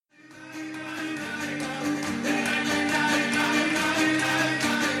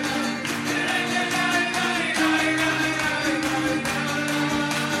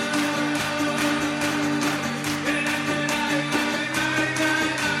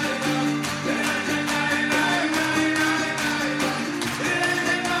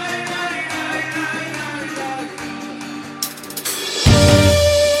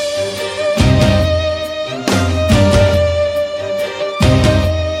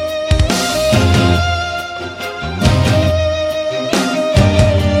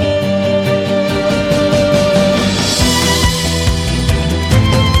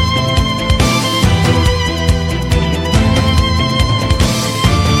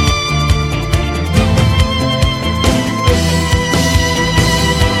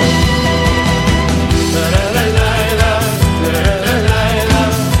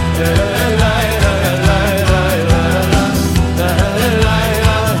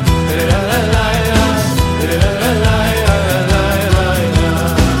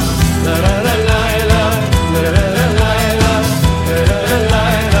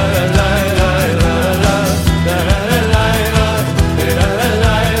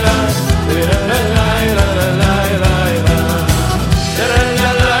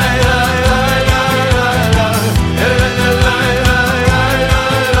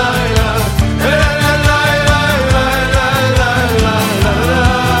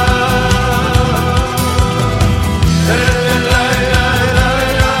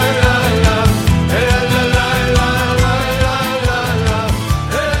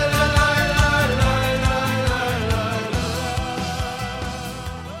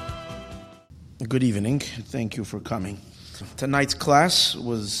Good evening. Thank you for coming. Tonight's class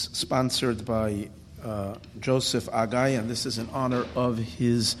was sponsored by Joseph Agai, and this is in honor of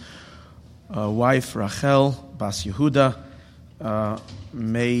his wife, Rachel Bas Yehuda.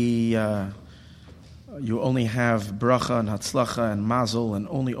 May you only have bracha and hatzlacha and mazel and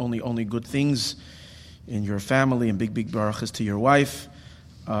only good things in your family, and big barachas to your wife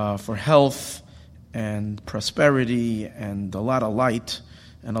for health and prosperity and a lot of light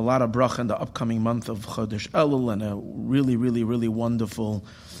and a lot of bracha in the upcoming month of Chodesh Elul, and a really wonderful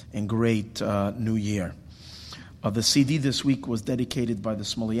and great new year. The CD this week was dedicated by the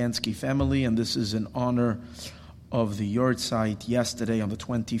Smolyansky family, and this is in honor of the yahrzeit yesterday on the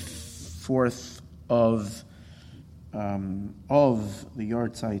 24th of the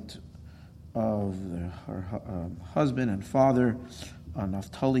yahrzeit of her husband and father,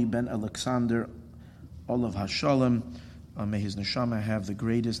 Naftali ben Alexander Olav Hashalom. May his neshama have the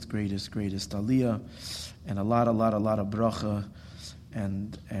greatest aliyah, and a lot of bracha,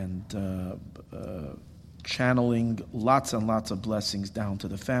 and channeling lots and lots of blessings down to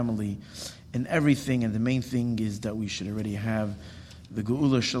the family and everything. And the main thing is that we should already have the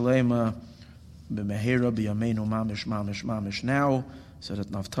Geula Shalema b'mehera b'yameinu mamish now, so that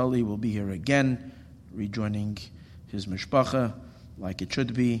Naftali will be here again, rejoining his mishpacha like it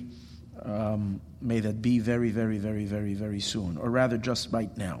should be. May that be very soon, or rather just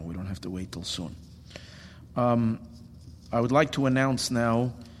right now. We don't have to wait till soon. I would like to announce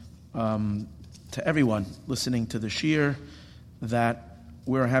now to everyone listening to the shir that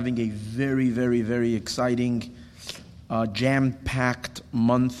we're having a very exciting, jam-packed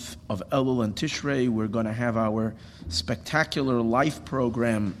month of Elul and Tishrei. We're going to have our spectacular life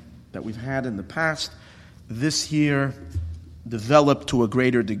program that we've had in the past, this year developed to a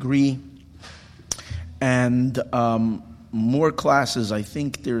greater degree, and more classes. I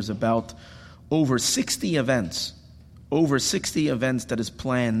think there's about over 60 events that is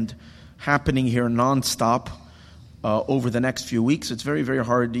planned happening here nonstop over the next few weeks. It's very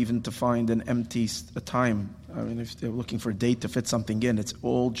hard even to find an empty time. I mean, if they're looking for a date to fit something in, it's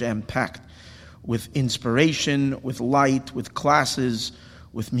all jam-packed with inspiration, with light, with classes,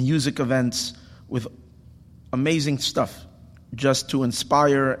 with music events, with amazing stuff, just to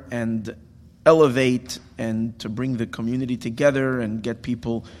inspire and elevate and to bring the community together and get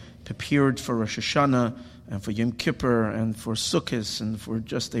people prepared for Rosh Hashanah and for Yom Kippur and for Sukkot and for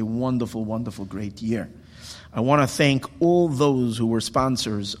just a wonderful great year. I want to thank all those who were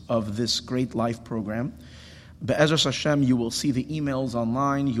sponsors of this great life program. Be'ezras Hashem, you will see the emails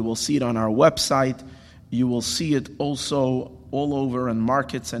online, you will see it on our website, you will see it also all over in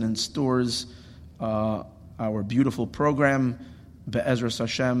markets and in stores, our beautiful program, Be'ezras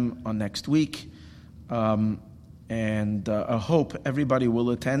Hashem, on next week. And I hope everybody will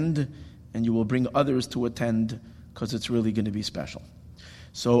attend, and you will bring others to attend, because it's really going to be special.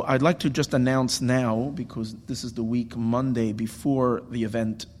 So I'd like to just announce now, because this is the week Monday before the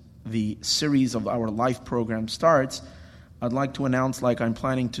event, the series of our life program starts. I'd like to announce, like I'm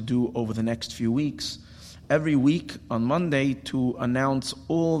planning to do over the next few weeks, every week on Monday, to announce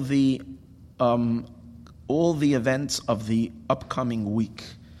all the events of the upcoming week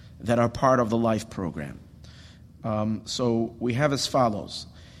that are part of the life program. So we have as follows.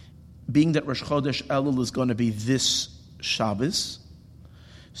 Being that Rosh Chodesh Elul is going to be this Shabbos,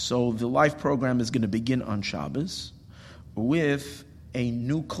 so the life program is going to begin on Shabbos with a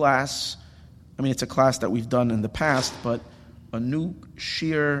new class. I mean, it's a class that we've done in the past, but a new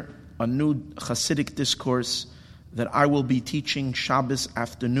shir, a new Hasidic discourse that I will be teaching Shabbos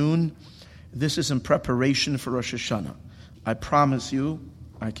afternoon. This is in preparation for Rosh Hashanah. I promise you,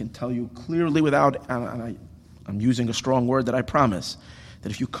 I can tell you clearly I'm using a strong word, that I promise,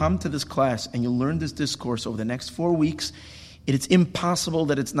 that if you come to this class and you learn this discourse over the next 4 weeks, it is impossible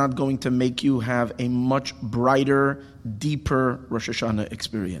that it's not going to make you have a much brighter, deeper Rosh Hashanah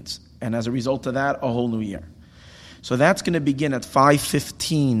experience. And as a result of that, a whole new year. So that's going to begin at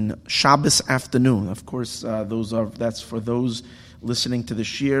 5:15 Shabbos afternoon. Of course, that's for those listening to the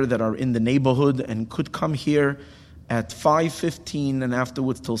shir that are in the neighborhood and could come here at 5:15 and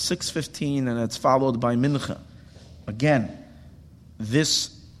afterwards till 6:15, and it's followed by mincha. Again, this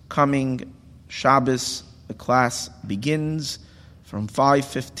coming Shabbos, the class begins from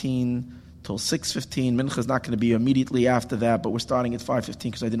 5:15 till 6:15. Mincha is not going to be immediately after that, but we're starting at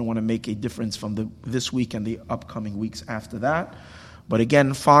 5:15 because I didn't want to make a difference from this week and the upcoming weeks after that. But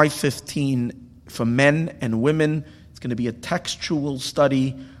again, 5:15 for men and women. It's going to be a textual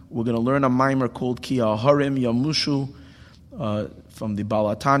study. We're going to learn a mimer called Ki Aharim Yamushu from the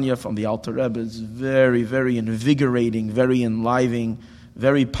Baal HaTanya, from the Alter Rebbe. It's very invigorating, very enlivening,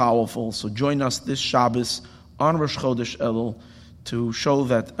 very powerful. So join us this Shabbos on Rosh Chodesh Elul to show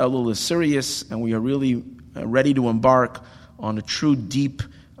that Elul is serious and we are really ready to embark on a true deep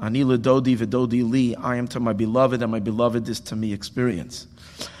Ani L'Dodi V'Dodi Li, I am to my beloved and my beloved is to me experience.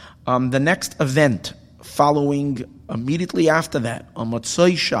 The next event following immediately after that on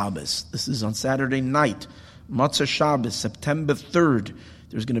Motzei Shabbos, this is on Saturday night, Motzei Shabbos, September 3rd,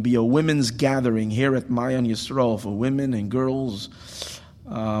 there's going to be a women's gathering here at Mayan Yisrael for women and girls,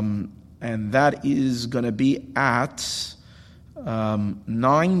 and that is going to be at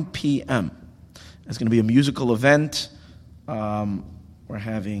 9 p.m. It's going to be a musical event. We're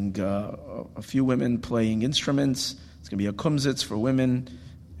having a few women playing instruments. It's going to be a kumsitz for women,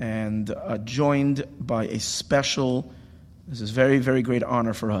 and joined by a special, this is very, very great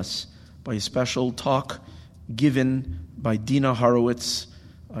honor for us, by a special talk given by Dina Horowitz,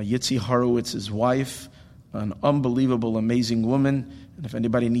 Yitzi Horowitz's wife, an unbelievable, amazing woman. And if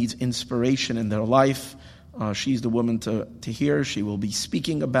anybody needs inspiration in their life, she's the woman to hear. She will be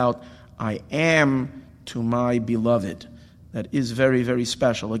speaking about I am to my beloved. That is very, very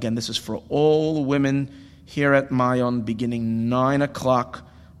special. Again, this is for all women here at Mayon, beginning 9 o'clock,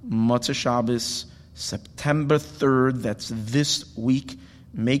 Motzei Shabbos, September 3rd. That's this week.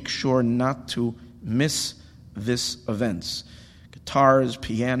 Make sure not to miss this event. Guitars,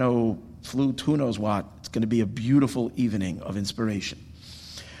 piano, flute, who knows what. It's going to be a beautiful evening of inspiration.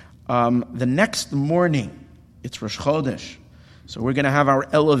 The next morning, it's Rosh Chodesh. So we're going to have our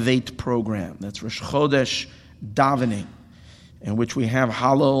Elevate program. That's Rosh Chodesh davening, in which we have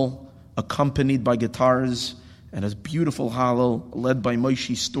Hallel accompanied by guitars and a beautiful Hallel led by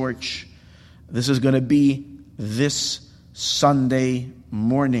Moshe Storch. This is going to be this Sunday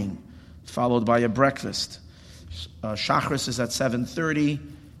morning, followed by a breakfast. Shachris is at 7:30,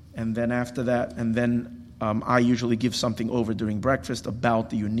 and then after that, I usually give something over during breakfast about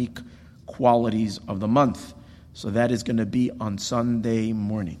the unique qualities of the month. So that is going to be on Sunday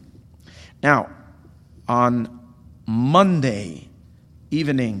morning. Now, on Monday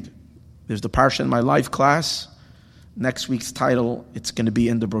evening, there's the Parsha in My Life class. Next week's title, it's going to be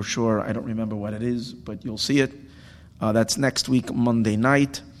in the brochure. I don't remember what it is, but you'll see it. That's next week, Monday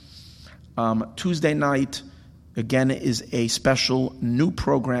night. Tuesday night, again, is a special new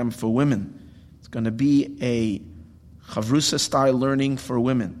program for women. It's going to be a Chavrusa-style learning for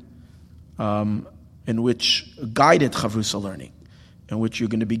women, in which guided Chavrusa learning, in which you're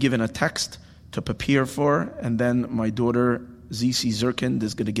going to be given a text to prepare for, and then my daughter, Zizi Zirkind,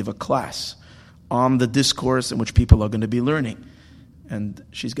 is going to give a class on the discourse in which people are going to be learning. And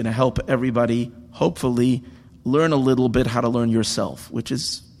she's going to help everybody, hopefully, learn a little bit how to learn yourself, which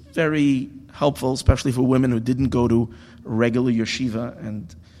is very helpful, especially for women who didn't go to regular yeshiva.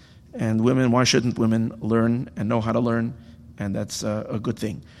 And women, why shouldn't women learn and know how to learn? And that's a good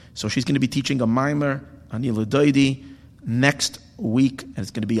thing. So she's going to be teaching a mimer, Ani L'Dodi, next week. And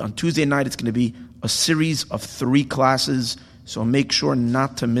it's going to be on Tuesday night. It's going to be a series of 3 classes. So make sure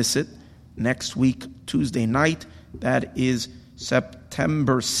not to miss it. Next week, Tuesday night, that is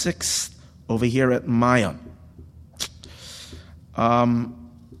September 6th over here at Mayan.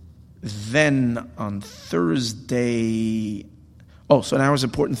 Then on Thursday, so now is an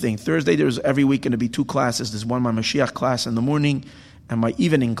important thing. Thursday, there's every week going to be 2 classes. There's one, my Mashiach class in the morning, and my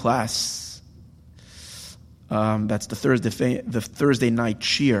evening class. That's the Thursday night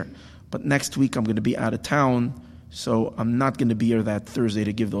shiur. But next week, I'm going to be out of town, so I'm not going to be here that Thursday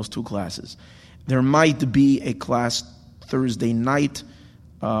to give those 2 classes. There might be a class Thursday night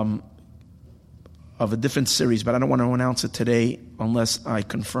of a different series, but I don't want to announce it today unless I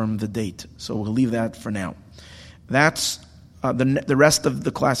confirm the date. So we'll leave that for now. That's the rest of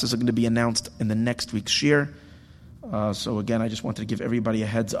the classes are going to be announced in the next week's shiur. So again, I just wanted to give everybody a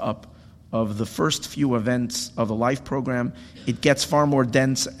heads up of the first few events of the Life program. It gets far more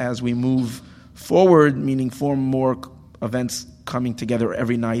dense as we move forward, meaning 4 more events coming together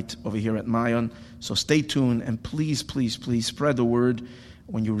every night over here at Mayon. So stay tuned, and please, please, please spread the word.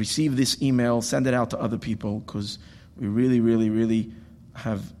 When you receive this email, send it out to other people, because we really, really, really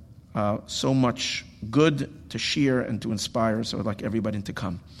have so much good to share and to inspire, so I'd like everybody to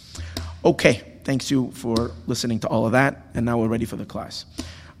come. Okay, thanks you for listening to all of that, and now we're ready for the class.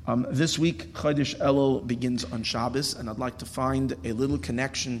 This week, Chodesh Elul begins on Shabbos, and I'd like to find a little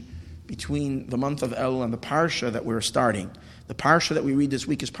connection between the month of Elul and the Parsha that we're starting. The Parsha that we read this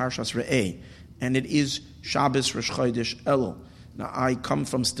week is Parshas Re'eh, and it is Shabbos Rosh Chodesh Elul. Now, I come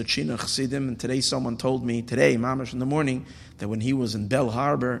from Stachina Chassidim, and today someone told me, Mamash in the morning, that when he was in Bell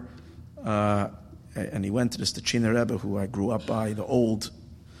Harbor, and he went to the Stachina Rebbe, who I grew up by, the old,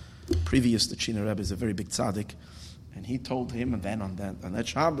 previous Stachina Rebbe is a very big tzaddik, And he told him, and then on that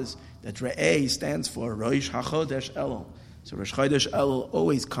Shabbos, that Re'eh stands for Rosh HaChodesh Elul. So Rosh Chodesh Elul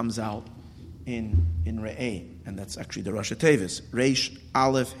always comes out in Re'eh, and that's actually the Rosh Tevis. Reish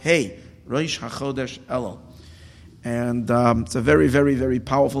Aleph Hey, Rosh HaChodesh Elul. And it's a very, very, very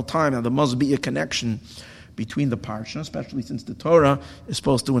powerful time. Now there must be a connection between the parsha, especially since the Torah is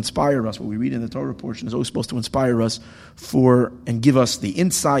supposed to inspire us. What we read in the Torah portion is always supposed to inspire us and give us the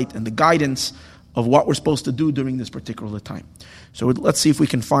insight and the guidance of what we're supposed to do during this particular time. So let's see if we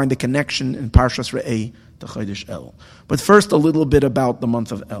can find the connection in Parshas Re'eh to Chodesh Elul. But first, a little bit about the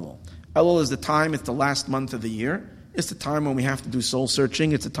month of Elul. Elul is the time, it's the last month of the year. It's the time when we have to do soul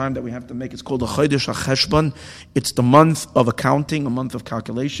searching. It's the time that we have to make, it's called the Chodesh HaCheshbon. It's the month of accounting, a month of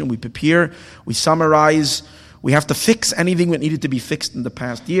calculation. We prepare, we summarize, we have to fix anything that needed to be fixed in the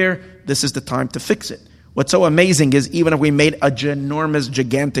past year. This is the time to fix it. What's so amazing is even if we made a ginormous,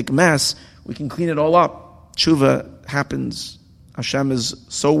 gigantic mess, we can clean it all up. Tshuva happens. Hashem is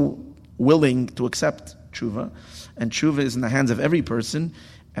so willing to accept tshuva, and tshuva is in the hands of every person.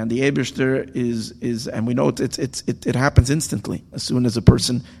 And the Eibishter is, and we know it happens instantly as soon as a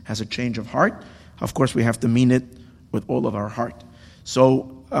person has a change of heart. Of course, we have to mean it with all of our heart.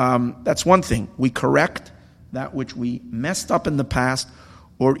 So that's one thing. We correct that which we messed up in the past,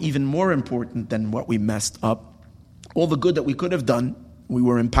 or even more important than what we messed up, all the good that we could have done, we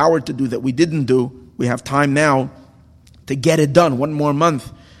were empowered to do that we didn't do. We have time now to get it done. One more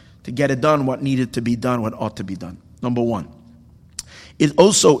month to get it done, what needed to be done, what ought to be done. Number one. It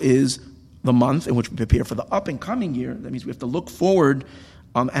also is the month in which we prepare for the up and coming year. That means we have to look forward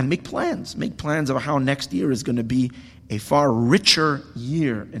and make plans. Make plans of how next year is going to be a far richer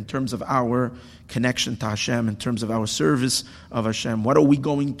year in terms of our connection to Hashem, in terms of our service of Hashem. What are we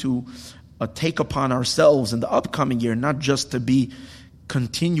going to take upon ourselves in the upcoming year, not just to be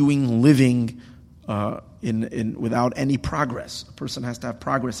continuing living without any progress. A person has to have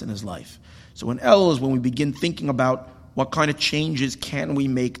progress in his life. So in Elul is when we begin thinking about what kind of changes can we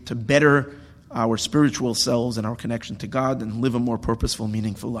make to better our spiritual selves and our connection to God and live a more purposeful,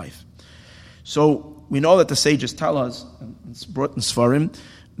 meaningful life. So we know that the sages tell us, and it's brought in Sfarim,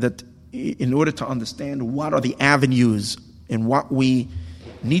 that in order to understand what are the avenues and what we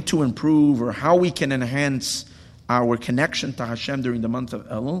need to improve or how we can enhance our connection to Hashem during the month of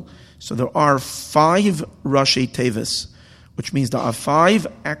Elul, so there are 5 Rashi Tevis, which means there are 5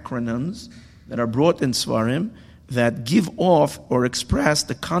 acronyms that are brought in Sfarim that give off or express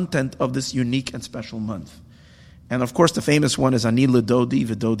the content of this unique and special month. And of course, the famous one is Ani L'Dodi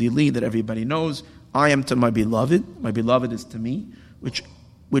V'Dodi Li, that everybody knows. I am to my beloved is to me, which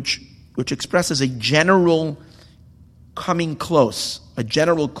expresses a general coming close, a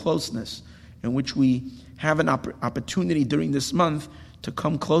general closeness in which we have an opportunity during this month to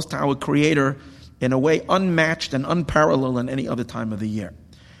come close to our Creator in a way unmatched and unparalleled in any other time of the year.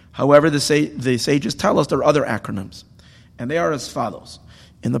 However, the sages tell us there are other acronyms, and they are as follows.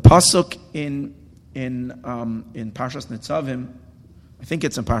 In the pasuk in Parshas Nitzavim, I think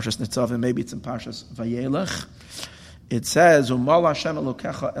it's in Parshas Nitzavim, maybe it's in Parshas Vayelech. It says, "Umal Hashem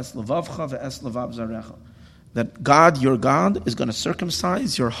Elokecha es levavcha ve'es levav zarecha," that God, your God, is going to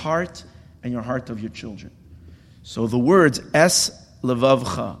circumcise your heart and your heart of your children. So the words es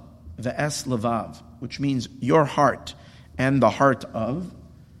levavcha ve'es levav, which means your heart and the heart of,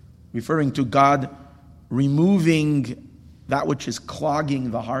 referring to God removing that which is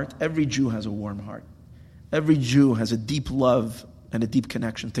clogging the heart. Every Jew has a warm heart. Every Jew has a deep love and a deep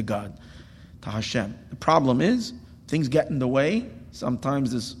connection to God, to Hashem. The problem is, things get in the way.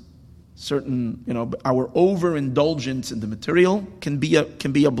 Sometimes there's certain, our overindulgence in the material can be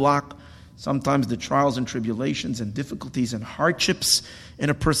a block. Sometimes the trials and tribulations and difficulties and hardships in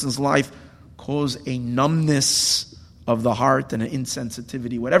a person's life cause a numbness of the heart and an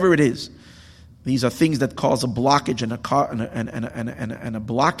insensitivity, whatever it is. These are things that cause a blockage and a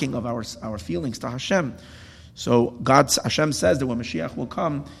blocking of our feelings to Hashem. So Hashem says that when Mashiach will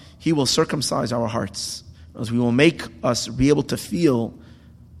come, He will circumcise our hearts. As we will make us be able to feel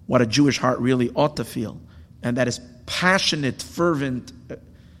what a Jewish heart really ought to feel, and that is passionate, fervent,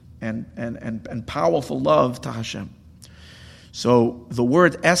 and powerful love to Hashem. So the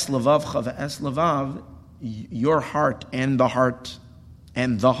word es levavcha ve'es levav, your heart and the heart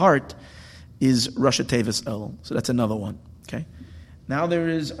is Rosh Tevis Elul. So that's another one. Okay. Now there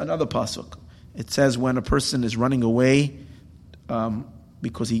is another pasuk. It says when a person is running away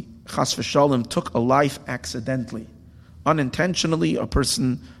because he chas v'shalom took a life accidentally, unintentionally, a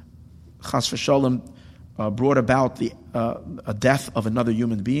person chas v'shalom brought about a death of another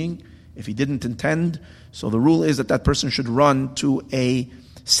human being. If he didn't intend, so the rule is that person should run to a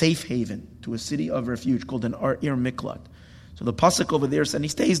safe haven. to a city of refuge called an Ir Miklat. So the pasuk over there said, and he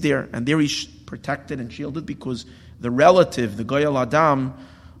stays there, and there he's protected and shielded because the relative, the Goyal Adam,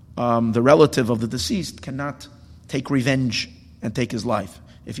 the relative of the deceased, cannot take revenge and take his life.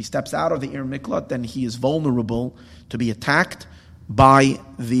 If he steps out of the Ir Miklat, then he is vulnerable to be attacked by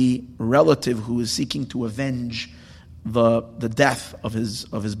the relative who is seeking to avenge the death of his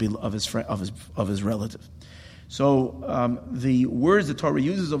relative. So the words the Torah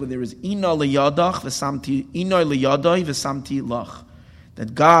uses over there is ina liyadai v'samti lach.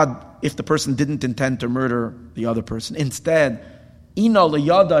 That God, if the person didn't intend to murder the other person, instead, ina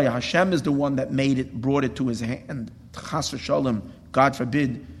liyadai, Hashem is the one that brought it to his hand. Chas v'shalom, God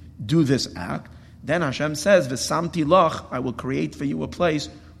forbid, do this act. Then Hashem says, v'samti lach, I will create for you a place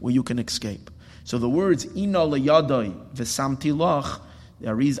where you can escape. So the words ina liyadai v'samti lach,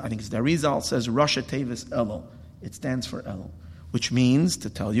 I think it's the Arizal says Rosh Tevis Elul. It stands for Elul, which means to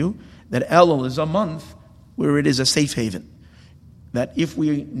tell you that Elul is a month where it is a safe haven. That if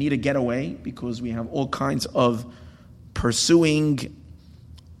we need a getaway because we have all kinds of pursuing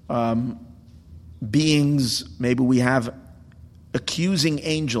beings, maybe we have accusing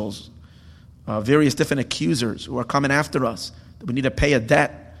angels, various different accusers who are coming after us, that we need to pay a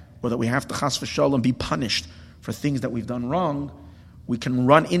debt, or that we have to chas v'shalom be punished for things that we've done wrong, we can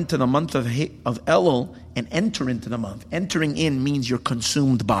run into the month of Elul and enter into the month. Entering in means you're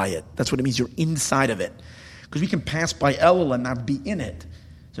consumed by it. That's what it means, you're inside of it. Because we can pass by Elul and not be in it.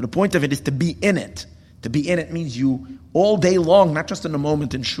 So the point of it is to be in it. To be in it means you, all day long, not just in a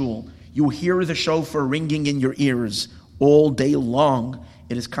moment in shul, you hear the shofar ringing in your ears all day long.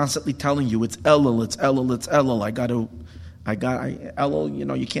 It is constantly telling you, it's Elul, it's Elul, it's Elul.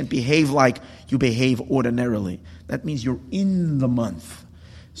 Elul, you can't behave like you behave ordinarily. That means you're in the month.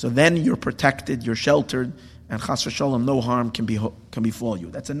 So then you're protected, you're sheltered, and chas v'shalom, no harm can befall you.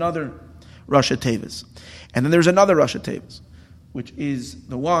 That's another Rosh Tevis. And then there's another Rosh Tevis, which is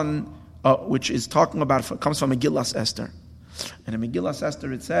the one which is talking about, comes from Megillas Esther. And in Megillas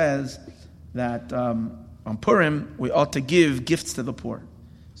Esther it says that on Purim we ought to give gifts to the poor.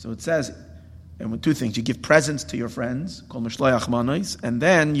 So it says, and with two things, you give presents to your friends, called Mishloach Manos, and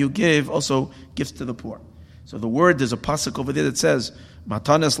then you give also gifts to the poor. So the word, there's a pasuk over there that says,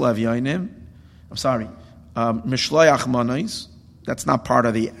 Matanas Levyanim, Mishloach Manos, that's not part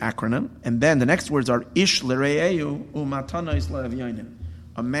of the acronym. And then the next words are Ish L'Re'eyu U'Matanos Levyanim,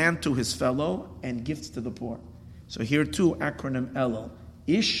 a man to his fellow and gifts to the poor. So here too, acronym Elul.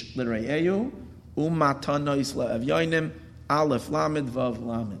 Ish L'Re'eyu U'Matanos Levyanim, Aleph Lamed Vav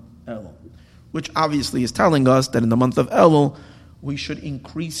Lamed, Elul. Which obviously is telling us that in the month of Elul, we should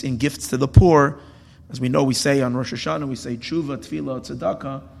increase in gifts to the poor. As we know, we say on Rosh Hashanah, we say, Tshuva, Tefillah,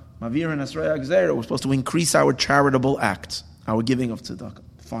 Tzedakah, Mavir and Asrei Agzera. We're supposed to increase our charitable acts, our giving of Tzedakah.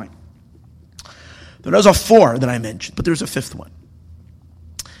 Fine. Those are four that I mentioned, but there's a fifth one.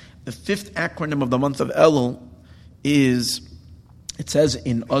 The fifth acronym of the month of Elul is, it says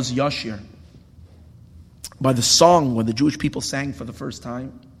in Oz Yashir, by the song when the Jewish people sang for the first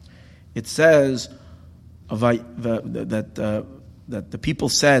time, it says that the people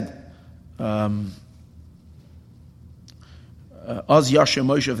said, "Az Yashem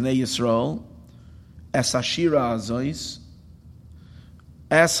Moshe Vnei Yisrael, Es Hashira Hazois,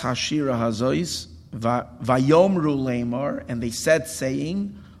 Es Hashira Hazois, Vayomru Lemar," and they said,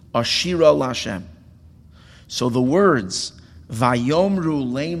 saying, "Ashira Lashem." So the words Vayomru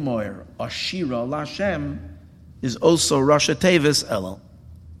Lemar, Ashira Lashem is also Rosh Tevis Elul.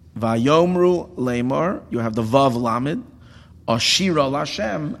 Vayomru Lemar, you have the Vav Lamed, Ashira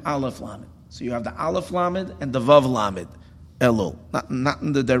Lashem, Aleph Lamed. So you have the Aleph Lamed and the Vav Lamed, Elul. Not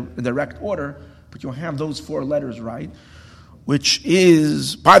in the direct order, but you have those four letters right, which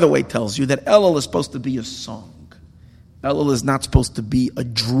is, by the way, tells you that Elul is supposed to be a song. Elul is not supposed to be a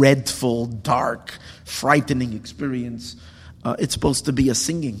dreadful, dark, frightening experience. It's supposed to be a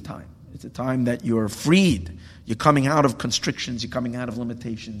singing time. It's a time that you're freed. You're coming out of constrictions. You're coming out of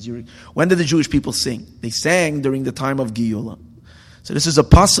limitations. When did the Jewish people sing? They sang during the time of Geulah. So this is a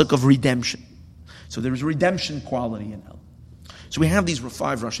pasuk of redemption. So there is redemption quality in Elul. So we have these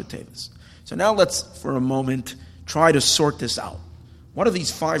 5 Rosh Tevis. So now let's, for a moment, try to sort this out. What do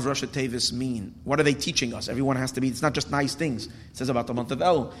these 5 Rosh Tevis mean? What are they teaching us? Everyone has to be, it's not just nice things. It says about the month of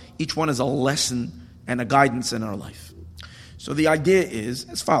Elul. Each one is a lesson and a guidance in our life. So the idea is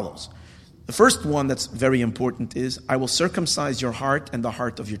as follows. The first one that's very important is, I will circumcise your heart and the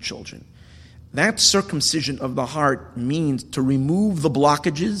heart of your children. That circumcision of the heart means to remove the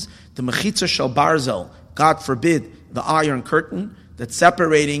blockages, the mechitza shel barzel, God forbid, the iron curtain that's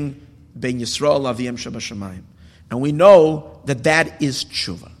separating Ben Yisrael Aviyim Shabashamayim. And we know that is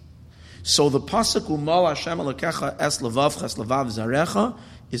tshuva. So the pasuk Umal Hashem Elokecha Es Levavcha Es Levav Zarecha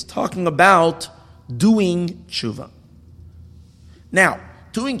is talking about doing tshuva. Now,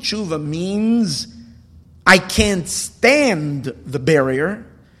 doing tshuva means I can't stand the barrier.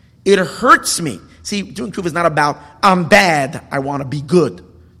 It hurts me. See, doing tshuva is not about, I'm bad, I want to be good.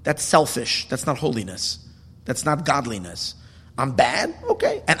 That's selfish. That's not holiness. That's not godliness. I'm bad,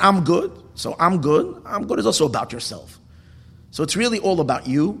 okay, and I'm good. So I'm good. I'm good is also about yourself. So it's really all about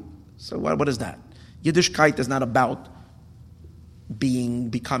you. So what is that? Yiddishkeit is not about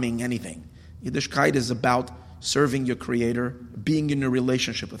becoming anything. Yiddishkeit is about serving your Creator, being in a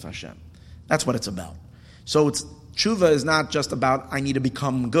relationship with Hashem. That's what it's about. So tshuva is not just about I need to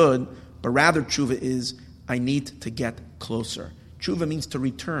become good, but rather tshuva is I need to get closer. Tshuva means to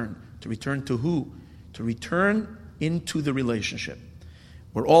return. To return to who? To return into the relationship.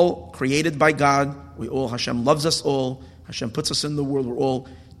 We're all created by God. Hashem loves us all. Hashem puts us in the world. We're all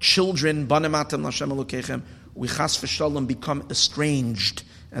children. Banim atem l'Hashem Elokechem. We chas v'shalom become estranged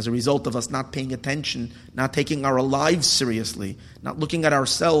as a result of us not paying attention, not taking our lives seriously, not looking at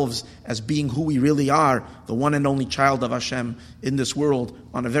ourselves as being who we really are, the one and only child of Hashem in this world,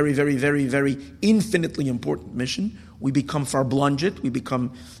 on a very, very, very, very infinitely important mission. We become farblunget, we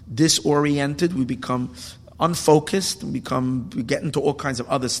become disoriented, we become unfocused, we get into all kinds of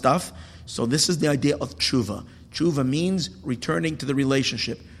other stuff. So this is the idea of tshuva. Tshuva means returning to the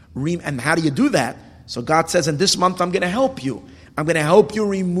relationship. And how do you do that? So God says, in this month I'm going to help you. I'm going to help you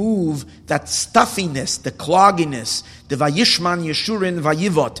remove that stuffiness, the clogginess, the vayishman yeshurin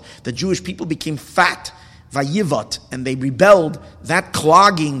vayivot. The Jewish people became fat, vayivot, and they rebelled. That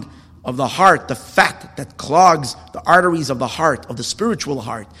clogging of the heart, the fat that clogs the arteries of the heart, of the spiritual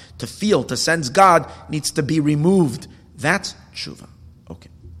heart, to feel, to sense God, needs to be removed. That's tshuva. Okay.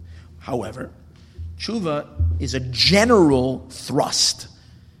 However, tshuva is a general thrust.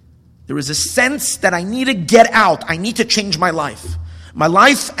 There is a sense that I need to get out. I need to change my life. My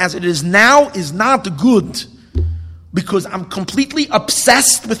life as it is now is not good because I'm completely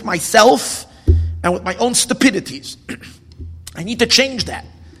obsessed with myself and with my own stupidities. I need to change that.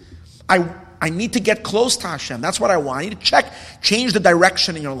 I need to get close to Hashem. That's what I want. I need to change the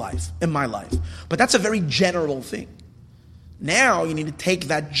direction in your life, in my life. But that's a very general thing. Now you need to take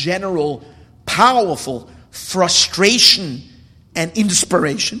that general, powerful frustration and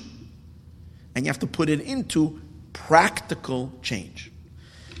inspiration, and you have to put it into practical change.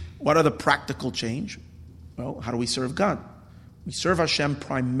 What are the practical change? Well, how do we serve God? We serve Hashem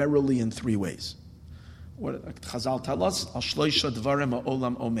primarily in three ways. What Chazal tell us, Al shloisha dvarim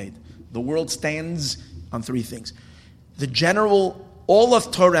ha'olam omed. The world stands on three things. All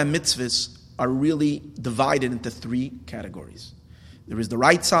of Torah and mitzvahs are really divided into three categories. There is the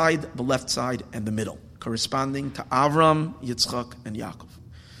right side, the left side, and the middle, corresponding to Avram, Yitzchak, and Yaakov.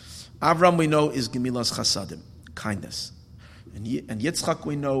 Avram, we know, is Gemilas Chasadim, kindness. And Yitzchak,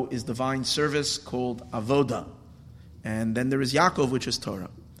 we know, is divine service called Avoda. And then there is Yaakov, which is Torah,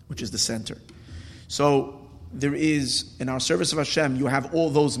 which is the center. So there is, in our service of Hashem, you have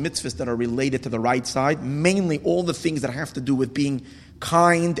all those mitzvahs that are related to the right side, mainly all the things that have to do with being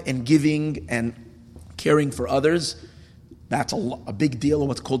kind and giving and caring for others. That's a big deal of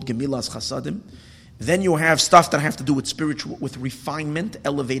what's called Gemilas Chasadim. Then you have stuff that have to do with spiritual, with refinement,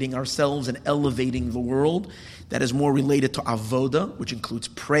 elevating ourselves and elevating the world. That is more related to avoda, which includes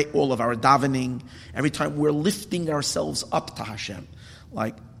all of our davening. Every time we're lifting ourselves up to Hashem,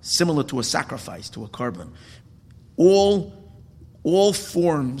 like similar to a sacrifice, to a korban. All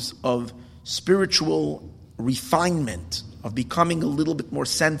forms of spiritual refinement, of becoming a little bit more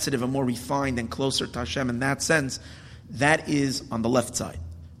sensitive and more refined and closer to Hashem in that sense, that is on the left side.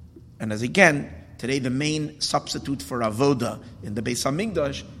 And as again, today, the main substitute for avoda in the Beis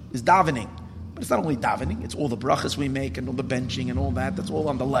Hamikdash is davening. But it's not only davening, it's all the brachas we make and all the benching and all that. That's all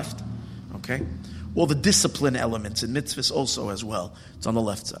on the left. Okay? All the discipline elements in mitzvahs also as well. It's on the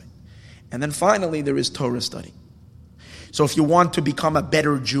left side. And then finally, there is Torah study. So if you want to become a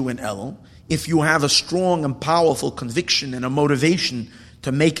better Jew in Elul, if you have a strong and powerful conviction and a motivation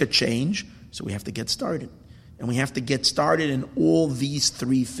to make a change, so we have to get started. And we have to get started in all these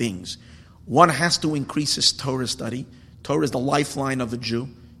three things. One has to increase his Torah study. Torah is the lifeline of a Jew.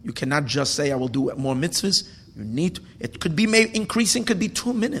 You cannot just say, I will do more mitzvahs. It could be increasing, could be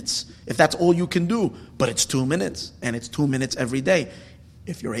 2 minutes, if that's all you can do. But it's 2 minutes, and it's 2 minutes every day.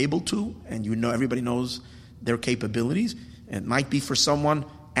 If you're able to, and you know everybody knows their capabilities, it might be for someone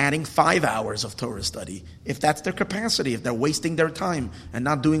adding 5 hours of Torah study. If that's their capacity, if they're wasting their time and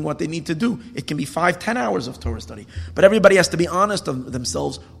not doing what they need to do, it can be 5-10 hours of Torah study. But everybody has to be honest of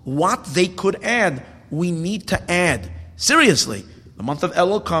themselves. What they could add, we need to add. Seriously. The month of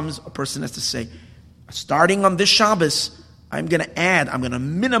Elul comes, a person has to say, starting on this Shabbos, I'm going to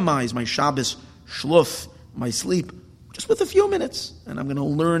minimize my Shabbos shluf, my sleep, just with a few minutes. And I'm going to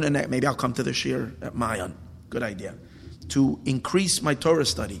learn, and maybe I'll come to the shir at Mayan. Good idea. To increase my Torah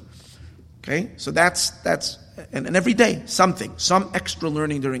study. Okay? So that's and every day, some extra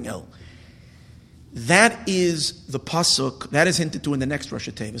learning during El. That is the pasuk, that is hinted to in the next Rosh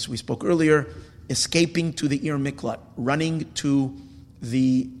Hashanah. We spoke earlier, escaping to the Ir Miklat, running to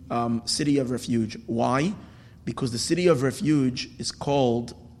the city of refuge. Why? Because the city of refuge is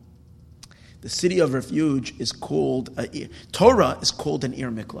called, Torah is called an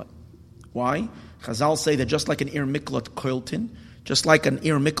Ir Miklat. Why? Chazal say that just like an Ir Miklat koiltin, just like an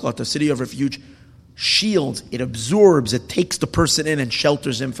Ir Miklat, a city of refuge, shields, it absorbs, it takes the person in and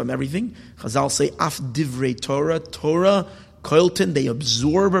shelters him from everything. Chazal say, Af divrei Torah, koiltin, they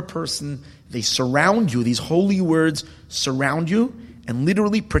absorb a person, they surround you, these holy words surround you and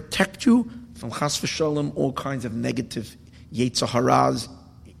literally protect you from chas v'shalom, all kinds of negative yetzer haras,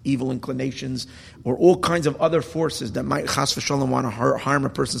 evil inclinations, or all kinds of other forces that might chas v'shalom want to harm a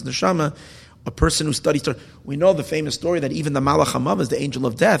person's neshama. A person who studies Torah. We know the famous story that even the Malach HaMavet, the angel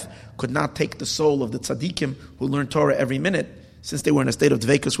of death, could not take the soul of the tzaddikim who learned Torah every minute, since they were in a state of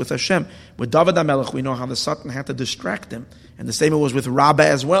dveikus with Hashem. With David HaMelech, we know how the Satan had to distract him. And the same was with Rabbah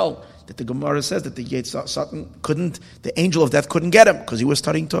as well, that the Gemara says that the angel of death couldn't get him because he was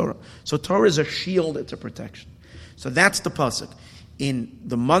studying Torah. So Torah is a shield, it's a protection. So that's the pasuk. In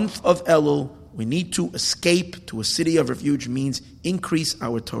the month of Elul, we need to escape to a city of refuge, means increase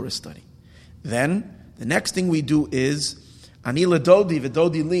our Torah study. Then, the next thing we do is, Ani ledodi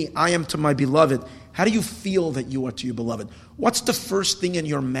v'dodi li, I am to my beloved. How do you feel that you are to your beloved? What's the first thing in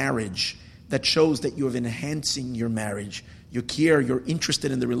your marriage that shows that you're enhancing your marriage? You care, you're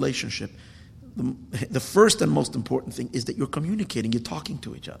interested in the relationship. The first and most important thing is that you're communicating, you're talking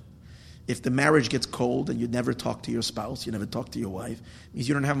to each other. If the marriage gets cold and you never talk to your spouse, you never talk to your wife, it means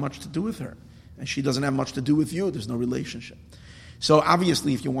you don't have much to do with her. And she doesn't have much to do with you, there's no relationship. So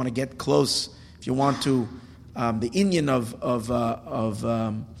obviously, if you want to get close, if you want to, the inyan of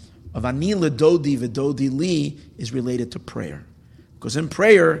ani ledodi v'dodi li is related to prayer, because in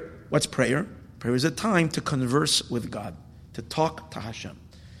prayer, what's prayer? Prayer is a time to converse with God, to talk to Hashem.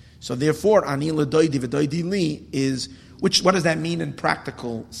 So therefore, ani ledodi v'dodi li is what does that mean in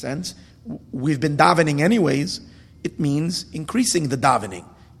practical sense? We've been davening anyways. It means increasing the davening.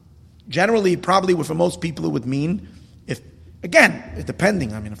 Generally, probably for most people, it would mean. Again,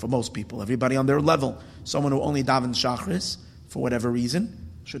 depending, for most people, everybody on their level. Someone who only davens Shachris, for whatever reason,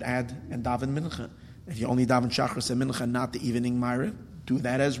 should add and daven Mincha. If you only daven Shachris and Mincha, not the evening Ma'ariv, do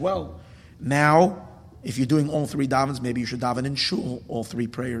that as well. Now, if you're doing all three davens, maybe you should daven in Shul, all three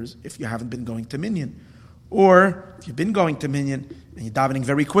prayers, if you haven't been going to Minyan. Or, if you've been going to Minyan, and you're davening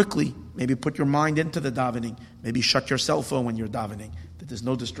very quickly, maybe put your mind into the davening. Maybe shut your cell phone when you're davening, that there's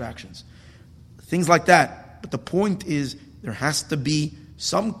no distractions. Things like that. But the point is, there has to be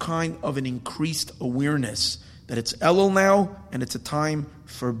some kind of an increased awareness that it's Elul now, and it's a time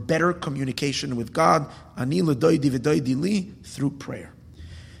for better communication with God, ani l'doidi v'doidi li, through prayer.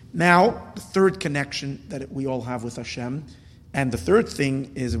 Now, the third connection that we all have with Hashem, and the third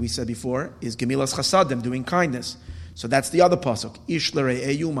thing is, we said before, is gemilas chasadim, doing kindness. So that's the other pasuk. Ish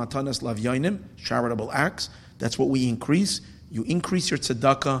l're'eyu matanas lavyonim, charitable acts. That's what we increase. You increase your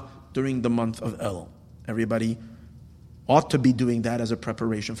tzedakah during the month of Elul. Everybody ought to be doing that as a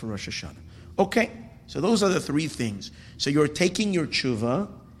preparation for Rosh Hashanah. Okay, so those are the three things. So you're taking your tshuva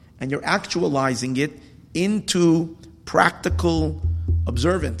and you're actualizing it into practical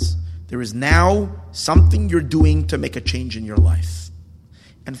observance. There is now something you're doing to make a change in your life.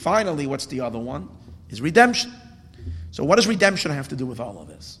 And finally, what's the other one? Is redemption. So what does redemption have to do with all of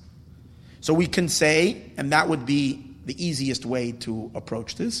this? So we can say, and that would be the easiest way to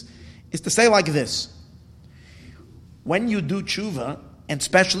approach this, is to say like this. When you do tshuva, and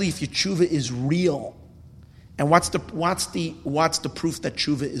especially if your tshuva is real, and what's the proof that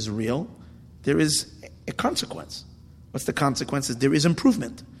tshuva is real? There is a consequence. What's the consequence? There is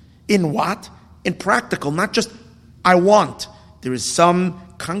improvement. In what? In practical, not just I want. There is some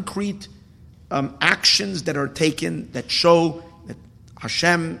concrete actions that are taken that show that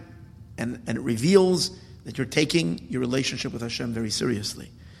Hashem, and it reveals that you're taking your relationship with Hashem very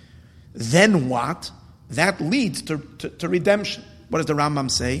seriously. Then what? That leads to redemption. What does the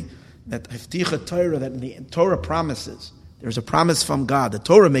Rambam say? That Hifticha Torah, that the Torah promises. There's a promise from God. The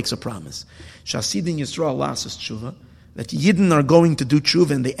Torah makes a promise. Shasidin Yisrael lasas tshuva, that Yidden are going to do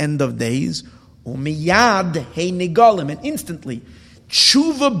tshuva in the end of days. Umiyad hey nigalim, and instantly,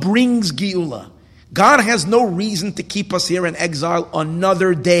 tshuva brings geula. God has no reason to keep us here in exile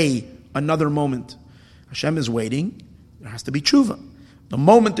another day, another moment. Hashem is waiting. There has to be tshuva. The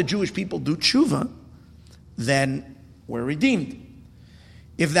moment the Jewish people do tshuva, then we're redeemed.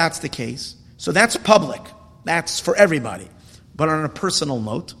 If that's the case, so that's public. That's for everybody. But on a personal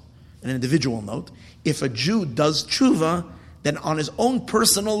note, an individual note, if a Jew does tshuva, then on his own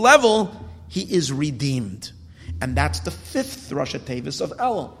personal level, he is redeemed. And that's the fifth Rosh Hashanah of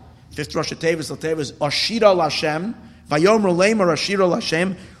Elul. Fifth Rosh Hashanah is Ashira Lashem, Vayomru Leimer Ashira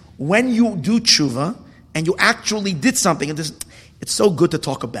Lashem. When you do tshuva, and you actually did something, and this, it's so good to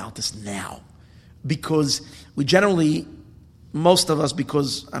talk about this now. Because we generally, most of us,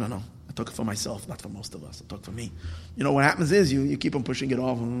 because, I don't know, I talk for myself, not for most of us, I talk for me. You know, what happens is you keep on pushing it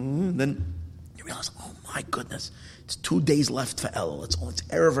off, and then you realize, oh my goodness, it's 2 days left for Elul. It's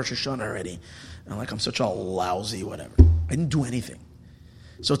Erev Rosh Hashanah already. And I'm such a lousy whatever. I didn't do anything.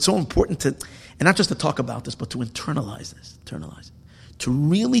 So it's so important to, and not just to talk about this, but to internalize this, to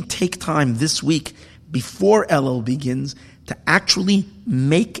really take time this week before Elul begins to actually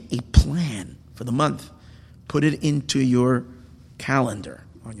make a plan for the month. Put it into your calendar,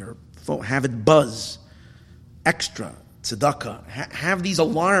 on your phone, have it buzz, extra, tzedakah, have these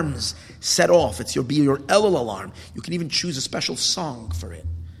alarms set off. It'll be your Elul alarm. You can even choose a special song for it,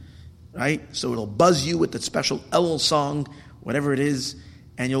 right? So it'll buzz you with the special Elul song, whatever it is,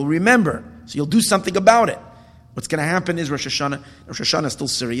 and you'll remember. So you'll do something about it. What's going to happen is Rosh Hashanah is still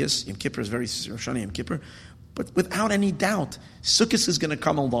serious. Yom Kippur is very serious. Rosh Hashanah, Yom Kippur. But without any doubt, Sukkot is going to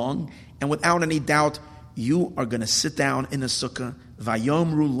come along, and without any doubt, you are going to sit down in a sukkah,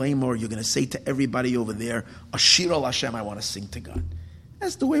 Vayomru Lemor, you're going to say to everybody over there, Ashira Lashem, I want to sing to God.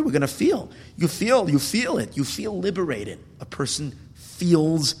 That's the way we're going to feel. You feel it. You feel liberated. A person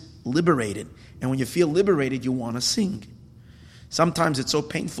feels liberated. And when you feel liberated, you want to sing. Sometimes it's so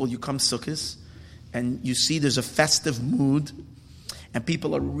painful, you come sukkahs, and you see there's a festive mood, and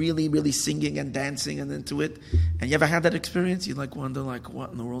people are really, really singing and dancing and into it. And you ever had that experience? You wonder,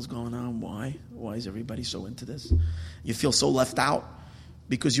 what in the world's going on? Why? Why is everybody so into this? You feel so left out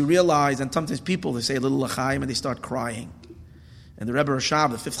because you realize, and sometimes people, they say a little l'chaim and they start crying. And the Rebbe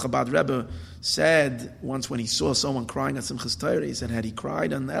Rashab, the fifth Chabad Rebbe, said once when he saw someone crying at Simchas Torah, he said, had he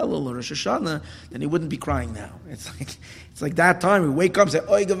cried on Elul or Rosh Hashanah, then he wouldn't be crying now. It's like that time we wake up and say,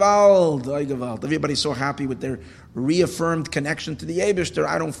 Oy Gewalt, Oy Gewalt. Everybody's so happy with their reaffirmed connection to the Eibishter.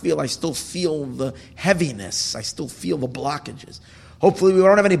 I still feel the heaviness. I still feel the blockages. Hopefully we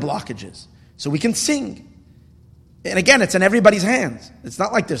don't have any blockages. So we can sing. And again, it's in everybody's hands. It's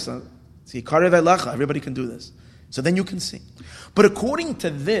not like this. Everybody can do this. So then you can sing. But according to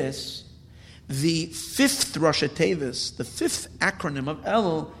this, the fifth Rosh Hashanah, the fifth acronym of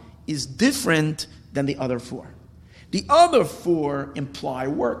Elul, is different than the other four. The other four imply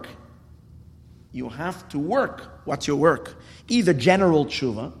work. You have to work. What's your work? Either general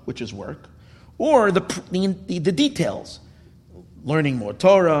tshuva, which is work, or the details. Learning more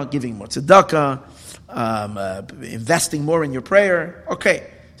Torah, giving more tzedakah, investing more in your prayer. Okay,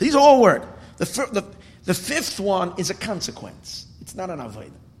 so these are all work. The fifth one is a consequence. It's not an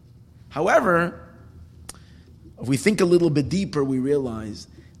avodah. However, if we think a little bit deeper, we realize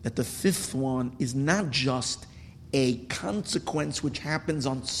that the fifth one is not just a consequence which happens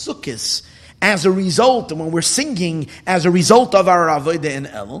on Sukkot as a result, and when we're singing, as a result of our avodah in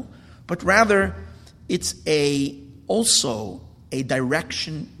Elul, but rather it's also a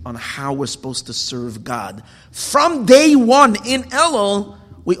direction on how we're supposed to serve God. From day one in Elul,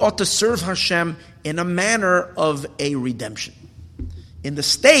 we ought to serve Hashem in a manner of a redemption, in the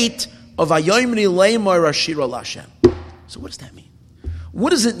state of Vayomru Lemor Ashira Lashem. So what does that mean?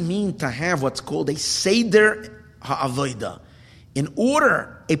 What does it mean to have what's called a Seder HaAvodah? In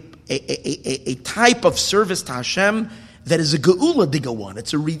order, a type of service to Hashem that is a Geula Diga one.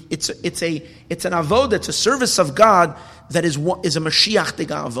 It's an Avodah, it's a service of God that is a Mashiach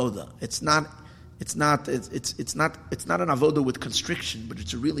Diga Avodah. It's not an avodah with constriction, but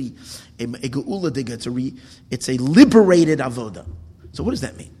it's really a geula diga. It's a liberated avodah. So what does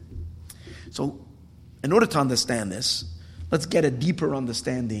that mean? So, in order to understand this, let's get a deeper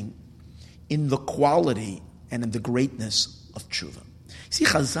understanding in the quality and in the greatness of tshuva. See,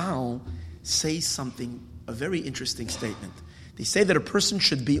 Chazal say a very interesting statement. They say that a person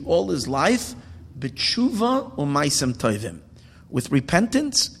should be all his life b'tshuva u'maisem tovim, with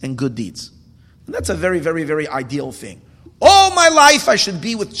repentance and good deeds. And that's a very, very, very ideal thing. All my life I should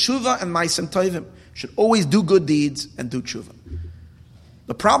be with tshuva and maisem tovim. Should always do good deeds and do tshuva.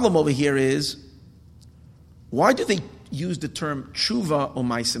 The problem over here is, why do they use the term tshuva or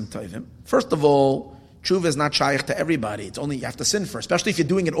maisem tovim? First of all, Tshuva is not shaykh to everybody. It's only you have to sin first, especially if you're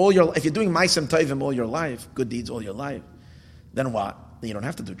doing it if you're doing ma'asim tovim all your life, good deeds all your life. Then what? Then you don't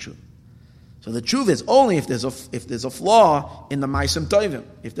have to do tshuva. So the tshuva is only if there's a flaw in the ma'asim tovim,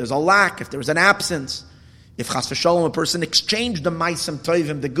 if there's a lack, if there's an absence, if chas v'shalom a person exchanged the ma'asim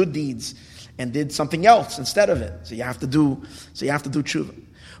tovim, the good deeds, and did something else instead of it. So you have to do tshuva.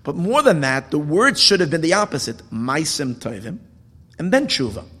 But more than that, the words should have been the opposite: ma'asim tovim, and then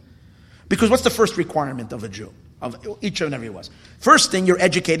tshuva. Because what's the first requirement of a Jew, of each and every one? First thing, you're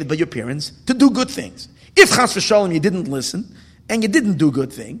educated by your parents to do good things. If chas v'shalom you didn't listen and you didn't do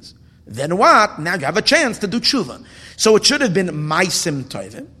good things, then what? Now you have a chance to do tshuva. So it should have been ma'asim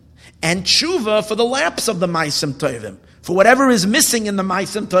tovim and tshuva for the lapse of the ma'asim tovim. For whatever is missing in the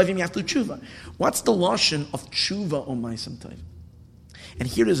ma'asim tovim, you have to do tshuva. What's the lashon of tshuva or ma'asim tovim? And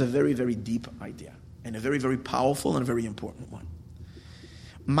here is a very, very deep idea, and a very, very powerful and a very important one.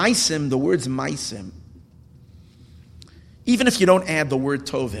 Maisim, the words maisim, even if you don't add the word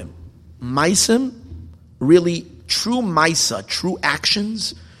tovim, maisim, really, true maisa, true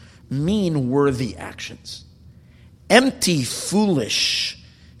actions, mean worthy actions. Empty, foolish,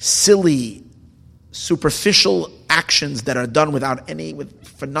 silly, superficial actions that are done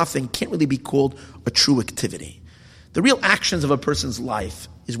for nothing can't really be called a true activity. The real actions of a person's life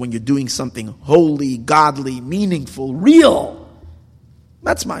is when you're doing something holy, godly, meaningful, real.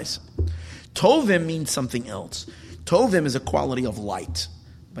 That's ma'asim. Tovim means something else. Tovim is a quality of light.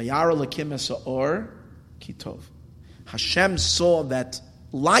 Vayara lakim es ha'or ki tov. Hashem saw that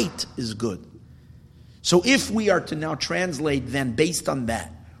light is good. So if we are to now translate then based on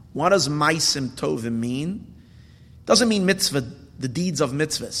that, what does ma'asim tovim mean? It doesn't mean mitzvah, the deeds of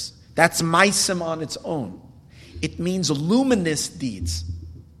mitzvahs. That's ma'asim on its own. It means luminous deeds.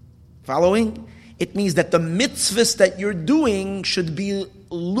 Following? It means that the mitzvahs that you're doing should be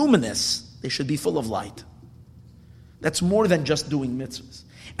luminous. They should be full of light. That's more than just doing mitzvahs.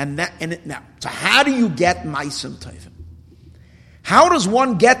 So how do you get ma'asim tovim? How does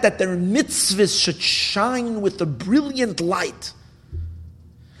one get that their mitzvahs should shine with a brilliant light?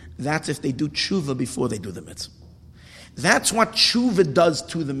 That's if they do tshuva before they do the mitzvah. That's what tshuva does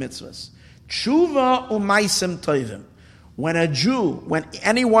to the mitzvahs. Tshuva u'ma'asim tovim. When a Jew, when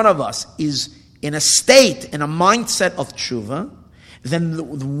any one of us is in a state, in a mindset of tshuva,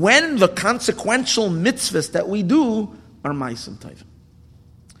 then when the consequential mitzvahs that we do are ma'asim tovim.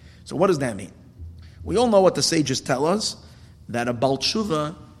 So what does that mean? We all know what the sages tell us, that a bal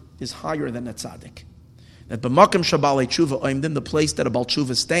tshuva is higher than a tzaddik. That b'makom shabalei tshuva oimdim, the place that a bal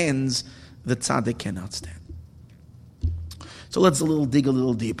tshuva stands, the tzaddik cannot stand. So let's dig a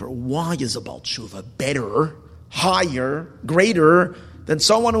little deeper. Why is a bal tshuva better, higher, greater than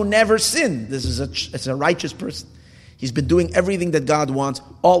someone who never sinned? It's a righteous person. He's been doing everything that God wants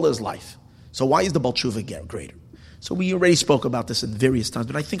all his life. So why is the bal tshuva greater? So we already spoke about this in various times,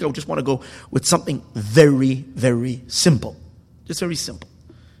 but I think I just want to go with something very, very simple. Just very simple.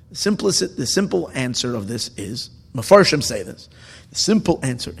 The simple answer of this is, Mefarshim say this, the simple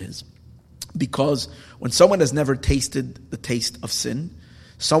answer is, because when someone has never tasted the taste of sin,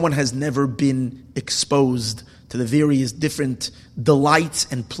 someone has never been exposed to the various different delights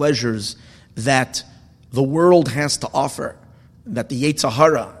and pleasures that the world has to offer, that the Yetzer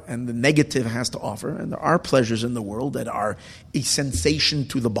Hara and the negative has to offer, and there are pleasures in the world that are a sensation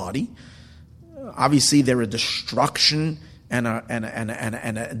to the body. Obviously, they're a destruction and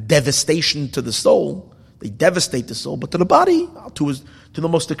a devastation to the soul. They devastate the soul, but to the body, to the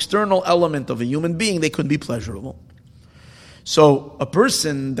most external element of a human being, they could be pleasurable. So a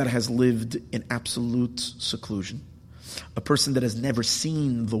person that has lived in absolute seclusion, a person that has never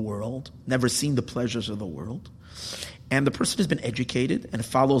seen the world, never seen the pleasures of the world, and the person has been educated and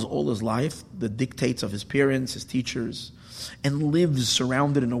follows all his life the dictates of his parents, his teachers, and lives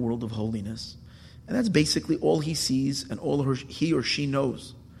surrounded in a world of holiness. And that's basically all he sees and all he or she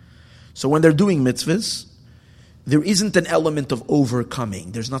knows. So when they're doing mitzvahs, there isn't an element of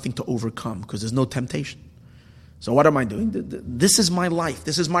overcoming. There's nothing to overcome because there's no temptation. So what am I doing? This is my life.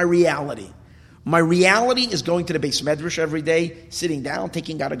 This is my reality. My reality is going to the Beis Medrash every day, sitting down,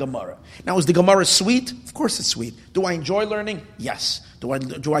 taking out a Gemara. Now, is the Gemara sweet? Of course it's sweet. Do I enjoy learning? Yes. Do I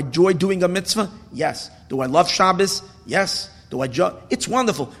enjoy doing a mitzvah? Yes. Do I love Shabbos? Yes. It's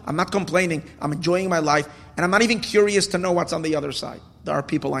wonderful. I'm not complaining. I'm enjoying my life. And I'm not even curious to know what's on the other side. There are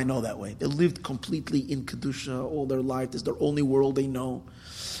people I know that way. They lived completely in Kedusha all their life. This is their only world they know.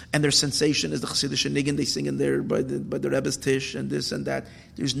 And their sensation is the Chassidish Niggin. They sing in there by the Rebbe's Tish and this and that.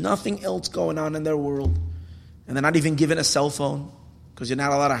 There's nothing else going on in their world. And they're not even given a cell phone because you're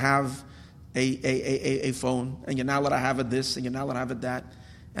not allowed to have a phone. And you're not allowed to have a this and you're not allowed to have a that.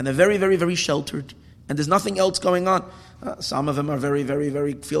 And they're very, very, very sheltered. and there's nothing else going on. Some of them are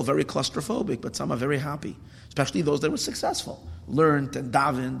feel very claustrophobic, but some are very happy, especially those that were successful, learned and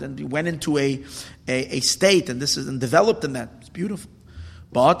davened and went into a state, and developed in that. It's beautiful.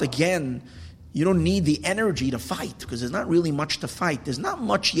 But again, you don't need the energy to fight, because there's not really much to fight. There's not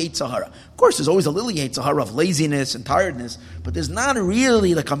much Yetzer Hara. Of course, there's always a little Yetzer Hara of laziness and tiredness, but there's not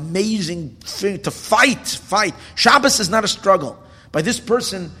really like amazing thing to fight. Shabbos is not a struggle. By this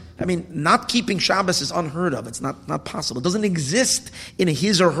person, not keeping Shabbos is unheard of. It's not possible. It doesn't exist in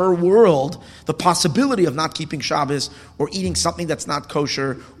his or her world the possibility of not keeping Shabbos or eating something that's not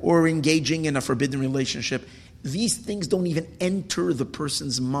kosher or engaging in a forbidden relationship. These things don't even enter the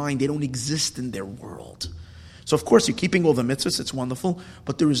person's mind. They don't exist in their world. So of course you're keeping all the mitzvahs, it's wonderful,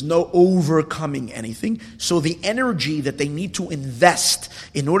 but there is no overcoming anything. So the energy that they need to invest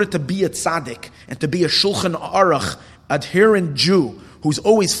in order to be a tzaddik and to be a Shulchan Aruch adherent Jew who's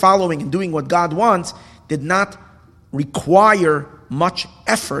always following and doing what God wants did not require much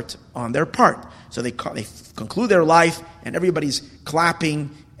effort on their part. So they conclude their life and everybody's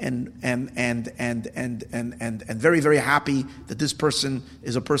clapping and very, very happy that this person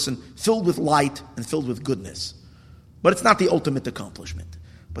is a person filled with light and filled with goodness. But it's not the ultimate accomplishment.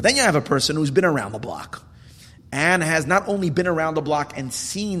 But then you have a person who's been around the block and has not only been around the block and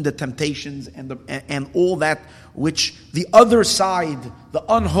seen the temptations and all that which the other side, the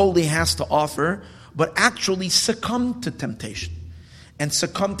unholy, has to offer, but actually succumbed to temptation. And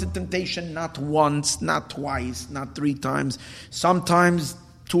succumbed to temptation not once, not twice, not 3 times, sometimes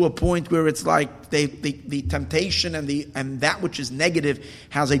to a point where it's like the temptation and that which is negative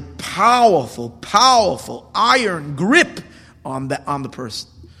has a powerful iron grip on the person,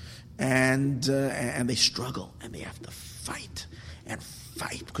 and they struggle and they have to fight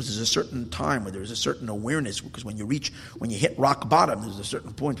because there's a certain time where there's a certain awareness, because when you hit rock bottom, there's a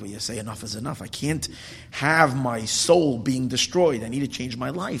certain point where you say enough is enough. I can't have my soul being destroyed. I need to change my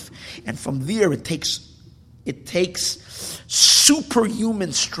life, and from there it takes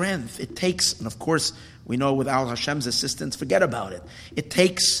superhuman strength. It takes, and of course, we know without Hashem's assistance, forget about it. It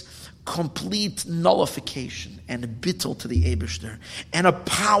takes complete nullification and bittul to the Eibishter, and a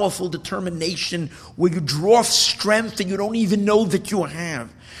powerful determination where you draw strength that you don't even know that you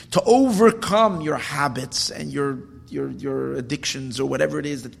have to overcome your habits and your addictions or whatever it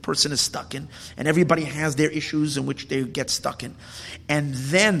is that the person is stuck in. And everybody has their issues in which they get stuck in. And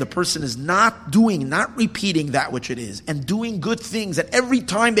then the person is not repeating that which it is, and doing good things. And every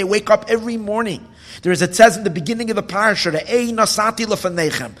time they wake up every morning, it says in the beginning of the parasha, Ei nasati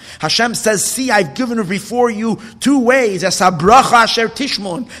lefanechem. Hashem says, see, I've given before you 2 ways, es habracha asher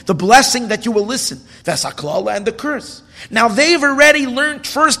tishmon, the blessing that you will listen, ves haklala, and the curse. Now they've already learned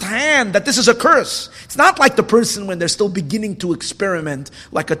firsthand that this is a curse. It's not like the person when they're still beginning to experiment,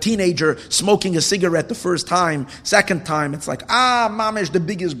 like a teenager smoking a cigarette the first time, second time, it's like, mamish, the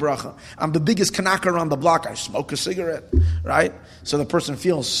biggest bracha. I'm the biggest kanaka on the block, I smoke a cigarette, right? So the person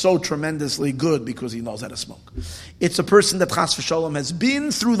feels so tremendously good because he knows how to smoke. It's a person that chas v'sholom has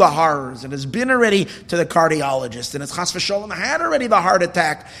been through the horrors and has been already to the cardiologist, and has chas v'sholom had already the heart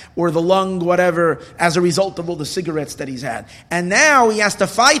attack or the lung, whatever, as a result of all the cigarettes that he's had. And now he has to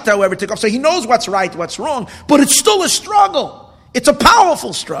fight, however, to go. So he knows what's right, what's wrong, but it's still a struggle. It's a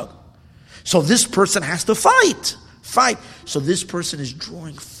powerful struggle. So this person has to fight. So this person is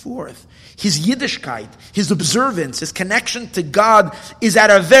drawing forth. His Yiddishkeit, his observance, his connection to God is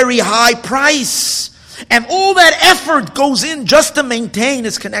at a very high price. And all that effort goes in just to maintain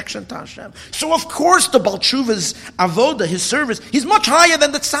his connection to Hashem. So of course the Baal Tshuva's avoda, his service, he's much higher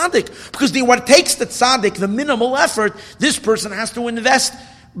than the tzaddik. Because what takes the tzaddik, the minimal effort, this person has to invest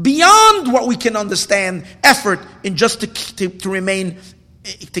beyond what we can understand effort in just to remain,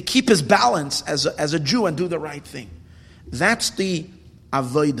 to keep his balance as a Jew and do the right thing. That's the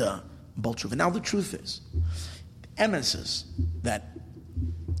avoda Baal Tshuva. Now the truth is, emes that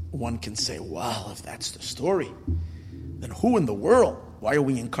one can say, well, if that's the story, then who in the world? Why are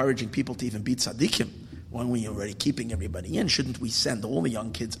we encouraging people to even be tzaddikim when we are already keeping everybody in? Shouldn't we send all the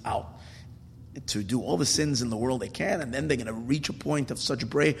young kids out to do all the sins in the world they can, and then they're going to reach a point of such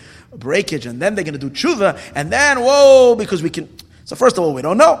breakage, and then they're going to do tshuva, and then, because we can. So first of all, we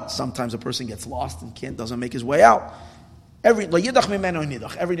don't know. Sometimes a person gets lost and doesn't make his way out. Every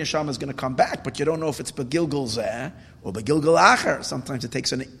neshama is going to come back, but you don't know if it's begilgal zeh or begilgal acher. Sometimes it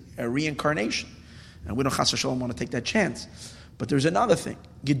takes a reincarnation, and we don't chas v'sholom want to take that chance. But there's another thing: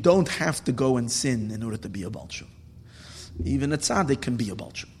 you don't have to go and sin in order to be a Baal Tshuva. Even a tzaddik can be a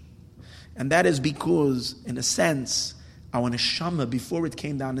Baal Tshuva, and that is because, in a sense, our neshama before it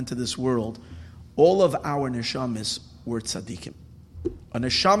came down into this world, all of our neshamas were tzaddikim. A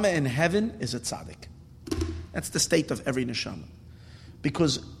neshama in heaven is a tzaddik. That's the state of every neshama.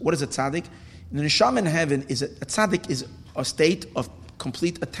 Because what is a tzaddik? The neshama in heaven a tzaddik is a state of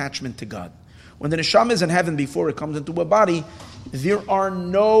complete attachment to God. When the neshama is in heaven before it comes into a body, there are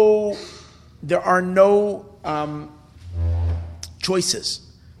no choices.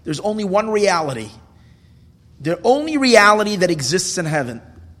 There's only one reality. The only reality that exists in heaven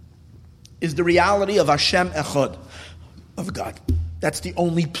is the reality of Hashem Echad, of God. That's the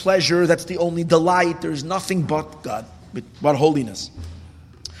only pleasure, that's the only delight. There's nothing but God, but holiness.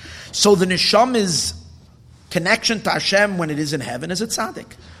 So the neshama's connection to Hashem when it is in heaven is a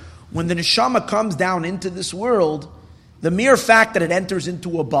tzaddik. When the neshama comes down into this world, the mere fact that it enters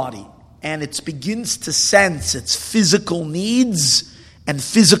into a body and it begins to sense its physical needs and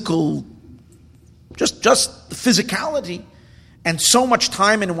physical, just the physicality, and so much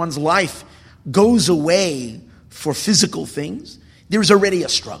time in one's life goes away for physical things, there is already a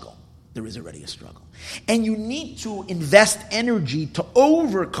struggle. There is already a struggle. And you need to invest energy to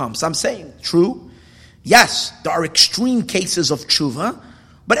overcome. So I'm saying, true, yes, there are extreme cases of tshuva,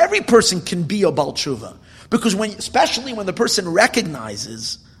 but every person can be a Baal Tshuva. Because especially when the person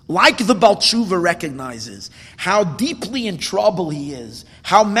recognizes, like the Baal Tshuva recognizes, how deeply in trouble he is,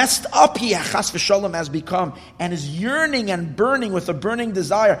 how messed up he, chas v'sholem, has become, and is yearning and burning with a burning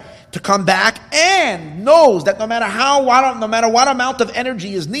desire to come back, and knows that no matter what amount of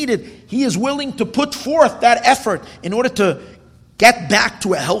energy is needed, he is willing to put forth that effort in order to get back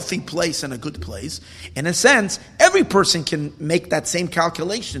to a healthy place and a good place. In a sense, every person can make that same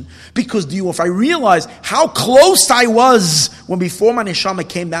calculation. Because if I realize how close I was when before my neshama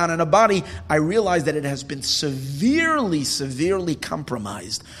came down in a body, I realize that it has been severely, severely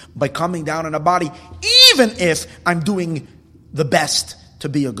compromised by coming down in a body, even if I'm doing the best to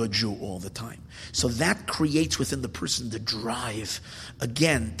be a good Jew all the time. So that creates within the person the drive,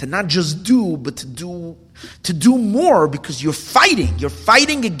 again, to not just do, but to do more, because you're fighting. You're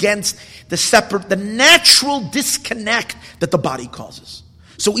fighting against the natural disconnect that the body causes.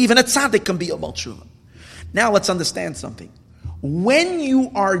 So even a tzaddik can be a Baal Tshuva. Now let's understand something. When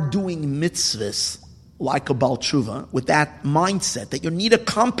you are doing mitzvahs like a Baal Tshuva, with that mindset that you need to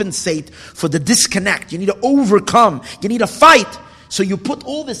compensate for the disconnect, you need to overcome, you need to fight, so you put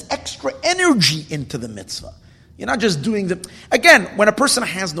all this extra energy into the mitzvah. You're not just doing again, when a person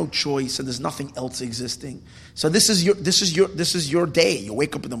has no choice and there's nothing else existing. So this is your day. You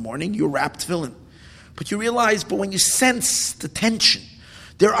wake up in the morning, you wrap tefillin. But you realize, but when you sense the tension,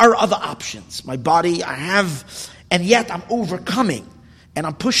 there are other options. My body, and yet I'm overcoming and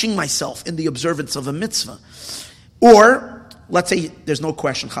I'm pushing myself in the observance of a mitzvah. Or let's say there's no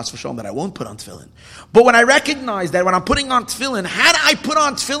question, chas v'sholom, that I won't put on tefillin. But when I recognize that when I'm putting on tefillin, had I put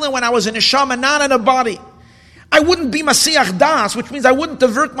on tefillin when I was in a neshama, not in a body, I wouldn't be masiach das, which means I wouldn't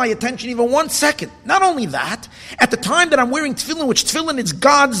divert my attention even 1 second. Not only that, at the time that I'm wearing tefillin, which tefillin is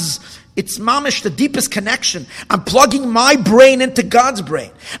it's mamish, the deepest connection. I'm plugging my brain into God's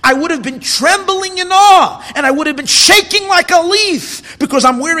brain. I would have been trembling in awe, and I would have been shaking like a leaf, because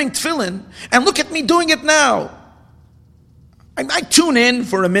I'm wearing tefillin, and look at me doing it now. I tune in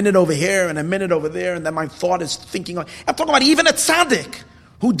for a minute over here and a minute over there, and then my thought is thinking. I'm talking about even a tzaddik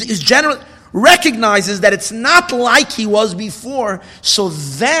who is recognizes that it's not like he was before, so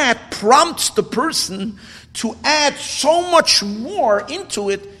that prompts the person to add so much more into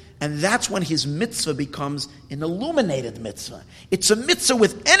it, and that's when his mitzvah becomes an illuminated mitzvah. It's a mitzvah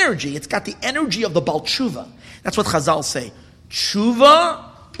with energy. It's got the energy of the Baal Tshuva. That's what Chazal say. Tshuva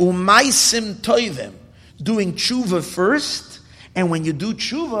u'maisim toivim. Doing tshuva first. And when you do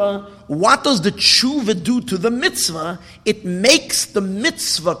tshuva, what does the tshuva do to the mitzvah? It makes the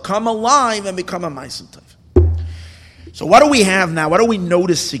mitzvah come alive and become a ma'asim tov. So what do we have now? What are we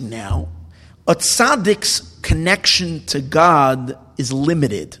noticing now? A tzaddik's connection to God is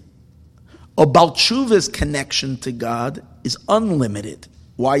limited. A Baal Tshuva's connection to God is unlimited.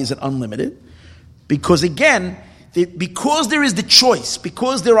 Why is it unlimited? Because again, because there is the choice,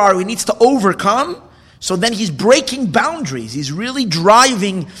 because he needs to overcome. So then he's breaking boundaries. He's really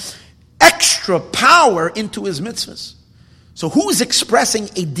driving extra power into his mitzvahs. So who is expressing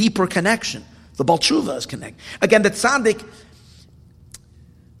a deeper connection? The Baal Tshuva is connected. Again, the tzaddik,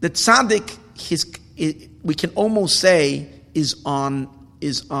 we can almost say is on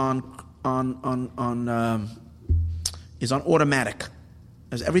automatic.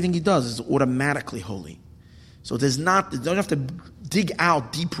 As everything he does is automatically holy. So you don't have to dig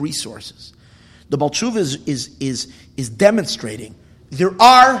out deep resources. The Baal Tshuva is demonstrating there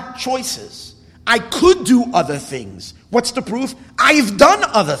are choices. I could do other things. What's the proof? I've done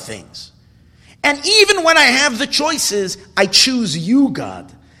other things. And even when I have the choices, I choose you,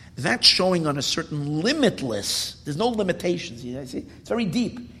 God. That's showing on a certain limitless, there's no limitations. You see? It's very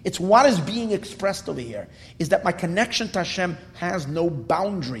deep. It's what is being expressed over here, is that my connection to Hashem has no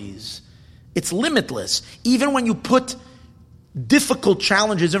boundaries. It's limitless. Even when you put difficult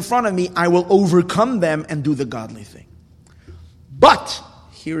challenges in front of me, I will overcome them and do the godly thing. But,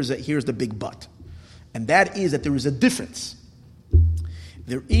 here's the big but. And that is that there is a difference.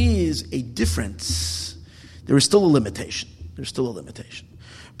 There is a difference. There is still a limitation. There's still a limitation.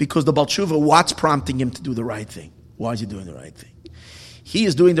 Because the Baal Tshuva, what's prompting him to do the right thing? Why is he doing the right thing? He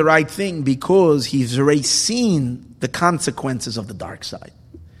is doing the right thing because he's already seen the consequences of the dark side.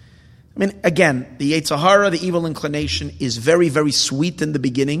 I mean, again, the Yetzer Hara, the evil inclination, is very, very sweet in the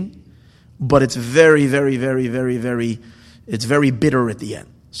beginning, but it's very, very, very, very, very, it's very bitter at the end.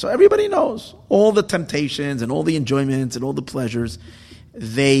 So everybody knows all the temptations and all the enjoyments and all the pleasures,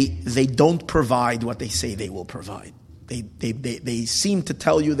 they don't provide what they say they will provide. They seem to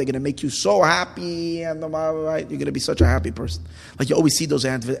tell you they're going to make you so happy and right, you're going to be such a happy person. Like you always see those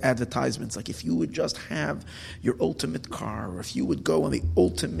advertisements, like if you would just have your ultimate car, or if you would go on the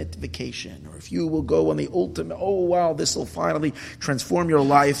ultimate vacation, or if you will go on the ultimate, oh wow, this will finally transform your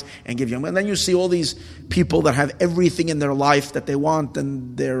life and give you. And then you see all these people that have everything in their life that they want,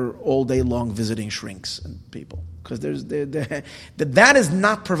 and they're all day long visiting shrinks and people. Because that is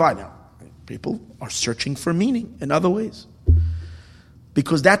not provided. People are searching for meaning in other ways.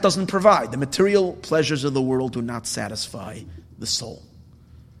 Because that doesn't provide. The material pleasures of the world do not satisfy the soul.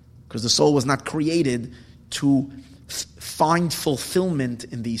 Because the soul was not created to find fulfillment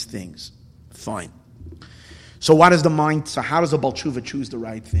in these things. Fine. So what is the mind? So how does the Baal Tshuva choose the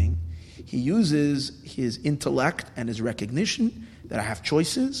right thing? He uses his intellect and his recognition that I have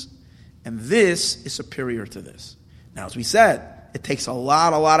choices, and this is superior to this. Now, as we said, it takes a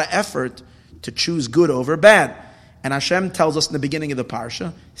lot of effort to choose good over bad. And Hashem tells us in the beginning of the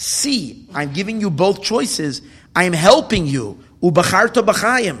parsha, see, I'm giving you both choices. I am helping you. Ubacharta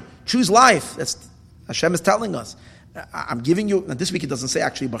b'chaim. Choose life. That's Hashem is telling us. I'm giving you, now this week it doesn't say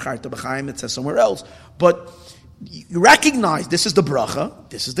actually b'charta b'chaim, it says somewhere else. But you recognize this is the bracha,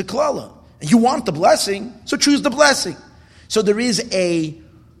 this is the klala. And you want the blessing, so choose the blessing. So there is a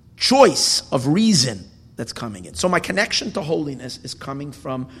choice of reason that's coming in. So my connection to holiness is coming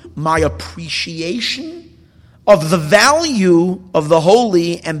from my appreciation of the value of the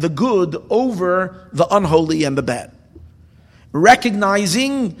holy and the good over the unholy and the bad.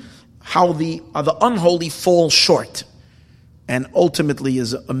 Recognizing how the unholy fall short and ultimately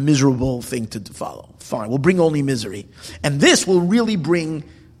is a miserable thing to follow. Fine, will bring only misery. And this will really bring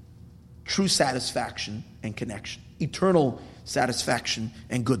true satisfaction and connection, eternal satisfaction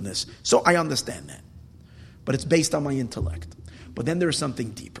and goodness. So I understand that. But it's based on my intellect. But then there is something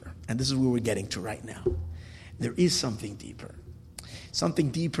deeper. And this is where we're getting to right now. There is something deeper.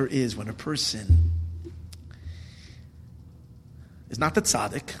 Something deeper is when a person is not the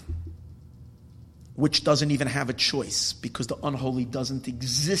tzaddik, which doesn't even have a choice because the unholy doesn't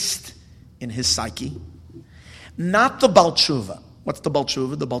exist in his psyche. Not the Baal Tshuva. What's the Baal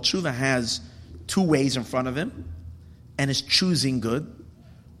Tshuva? The Baal Tshuva has two ways in front of him and is choosing good,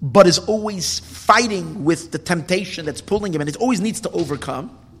 but is always fighting with the temptation that's pulling him, and it always needs to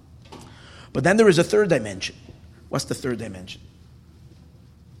overcome. But then there is a third dimension. What's the third dimension?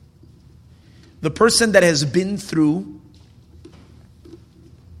 The person that has been through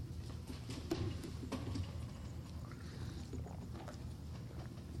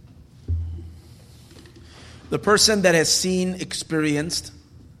the person that has seen, experienced,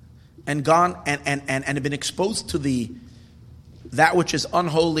 and gone and been exposed to that which is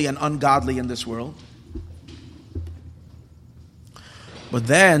unholy and ungodly in this world. But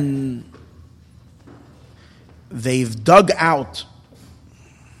then they've dug out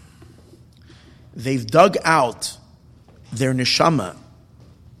their neshama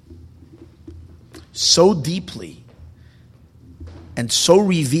so deeply and so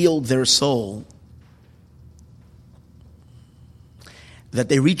revealed their soul that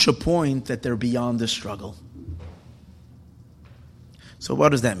they reach a point that they're beyond the struggle. So what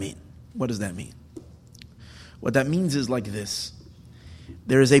does that mean? What does that mean? What that means is like this.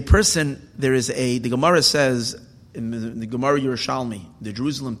 The Gemara says, in the Gemara Yerushalmi, the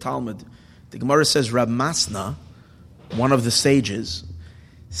Jerusalem Talmud, the Gemara says Rab Masna, one of the sages,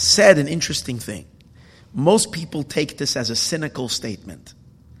 said an interesting thing. Most people take this as a cynical statement,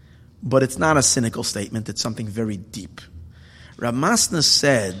 but it's not a cynical statement, it's something very deep. Rab Masna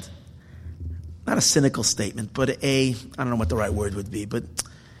said, not a cynical statement, but I don't know what the right word would be, but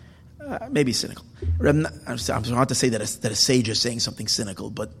maybe cynical. I'm hard to say that a sage is saying something cynical,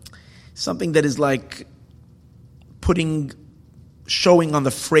 but something that is like putting showing on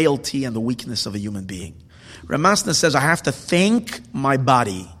the frailty and the weakness of a human being. Ramasna says, I have to thank my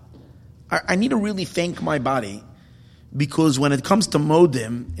body. I need to really thank my body, because when it comes to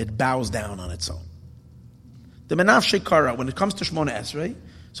modim, it bows down on its own. The menaf shekara, when it comes to Shmona Esrei,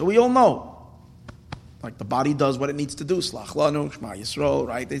 so we all know, like the body does what it needs to do, Slach Lanu, Shema Yisrael,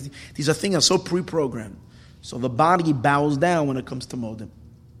 right? These are things that are so pre-programmed. So the body bows down when it comes to modim.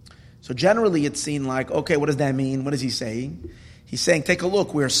 So generally it's seen like, okay, what does that mean? What is he saying? He's saying, take a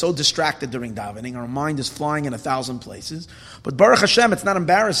look, we are so distracted during davening, our mind is flying in 1,000 places. But Baruch Hashem, it's not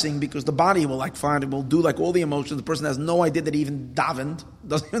embarrassing, because the body will will do like all the emotions. The person has no idea that he even davened,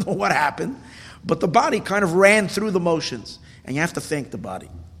 doesn't even know what happened. But the body kind of ran through the motions, and you have to thank the body.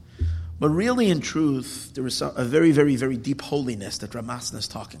 But really, in truth, there is a very, very, very deep holiness that Ramasna is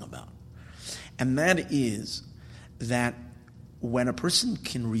talking about. And that is that when a person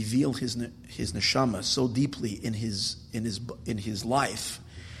can reveal his neshama so deeply in his life,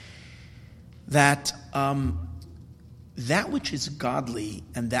 that that which is godly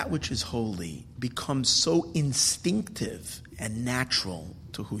and that which is holy becomes so instinctive and natural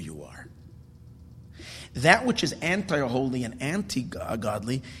to who you are. That which is anti-holy and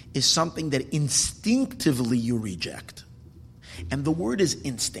anti-godly is something that instinctively you reject. And the word is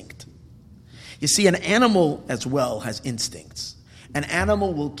instinct. You see, an animal as well has instincts. An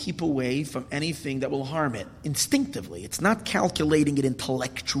animal will keep away from anything that will harm it instinctively. It's not calculating it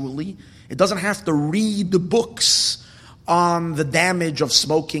intellectually. It doesn't have to read the books on the damage of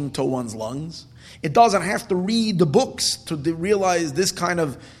smoking to one's lungs. It doesn't have to read the books to realize this kind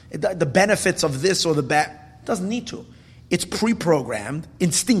of, the benefits of this or the bad. It doesn't need to. It's pre-programmed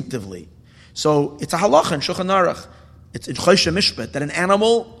instinctively. So it's a halacha in Shulchan Aruch. It's in Choshe Mishpat that an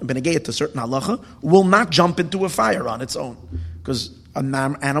animal, benegayet to certain halacha, will not jump into a fire on its own, because an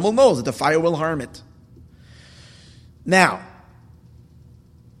animal knows that the fire will harm it. Now,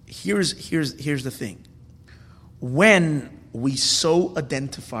 here's the thing. When we so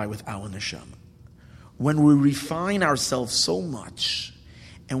identify with our neshama, when we refine ourselves so much,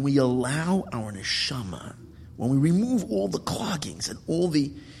 and we allow our neshama, when we remove all the cloggings and all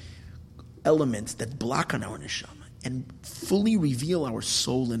the elements that block on our neshama, and fully reveal our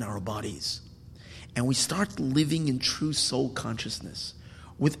soul in our bodies, and we start living in true soul consciousness,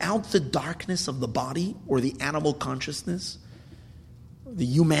 without the darkness of the body or the animal consciousness, the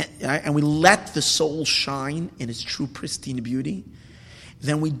human, and we let the soul shine in its true pristine beauty,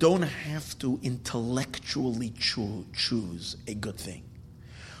 then we don't have to intellectually choose a good thing.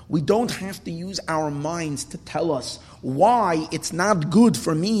 We don't have to use our minds to tell us why it's not good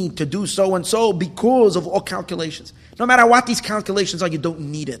for me to do so and so because of all calculations. No matter what these calculations are, you don't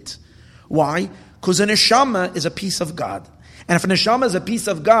need it. Why? Because a neshama is a piece of God. And if a neshama is a piece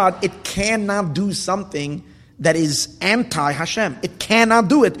of God, it cannot do something that is anti-Hashem. It cannot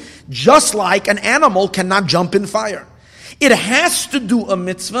do it. Just like an animal cannot jump in fire. It has to do a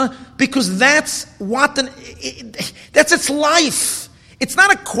mitzvah because that's its life. It's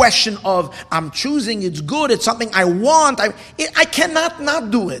not a question of, I'm choosing, it's good, it's something I want. I cannot not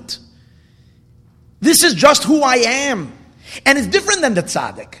do it. This is just who I am. And it's different than the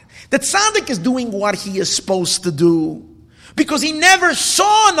tzaddik. The tzaddik is doing what he is supposed to do because he never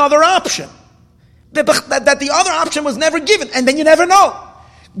saw another option. That the other option was never given. And then you never know.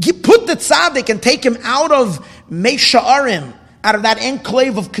 You put the tzaddik and take him out of Mei Sha'arim, out of that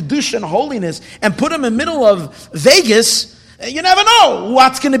enclave of Kedusha and holiness, and put him in the middle of Vegas. You never know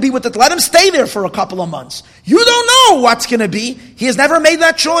what's going to be with it. Let him stay there for a couple of months. You don't know what's going to be. He has never made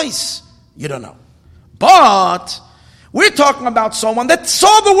that choice. You don't know. But we're talking about someone that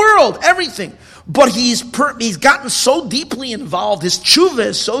saw the world, everything. But he's gotten so deeply involved. His tshuva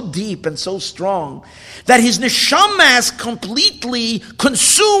is so deep and so strong that his neshama has completely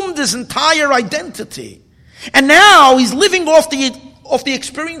consumed his entire identity. And now he's living off the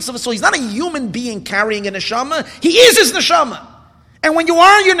experience of a soul. He's not a human being carrying a neshama. He is his neshama. And when you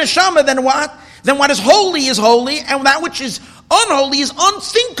are your neshama, then what? Then what is holy, and that which is unholy is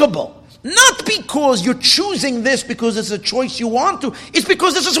unthinkable. Not because you're choosing this because it's a choice you want to. It's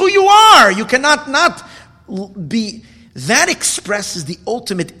because this is who you are. You cannot not be. That expresses the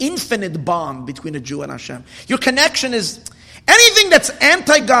ultimate infinite bond between a Jew and Hashem. Your connection is anything that's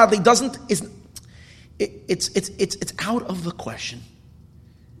anti-godly it's out of the question.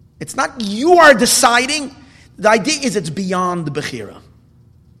 It's not you are deciding. The idea is it's beyond the Bechira.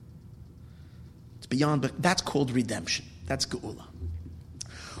 It's beyond. That's called redemption. That's Geula.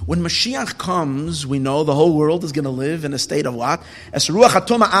 When Mashiach comes, we know the whole world is going to live in a state of what? Es ruach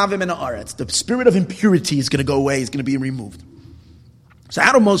hatoma avim min haaretz. The spirit of impurity is going to go away. It's going to be removed. So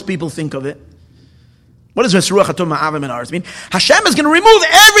how do most people think of it? What does Ruach HaTumah Avim and Aretz mean? Hashem is going to remove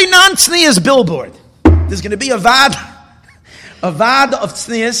every non-tznius billboard. There's going to be a vad of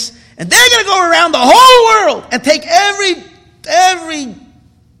tznius, and they're going to go around the whole world and take every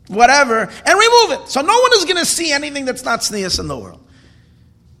whatever and remove it. So no one is going to see anything that's not tznius in the world.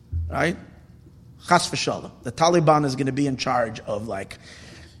 Right? Chas v'shalom. The Taliban is going to be in charge of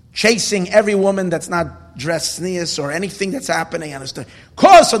chasing every woman that's not dressed tznius or anything that's happening.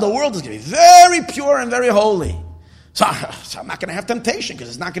 So the world is going to be very pure and very holy. So I'm not going to have temptation because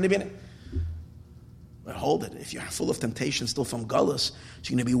it's not going to be in it. But hold it. If you're full of temptation still from Gullus,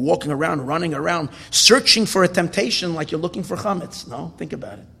 you're going to be walking around, running around, searching for a temptation like you're looking for chametz. No? Think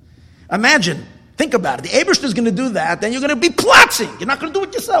about it. Imagine. Think about it. The Eibishter is going to do that, then you're going to be plotzing. You're not going to do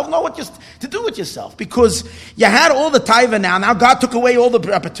it yourself. Know what to do it yourself. Because you had all the taiva now. Now God took away all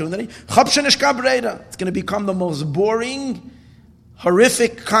the opportunity. It's going to become the most boring,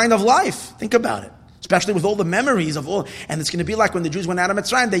 horrific kind of life. Think about it. Especially with all the memories of all. And it's going to be like when the Jews went out of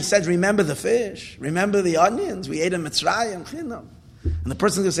Mitzrayim. They said, remember the fish. Remember the onions. We ate in Mitzrayim. And the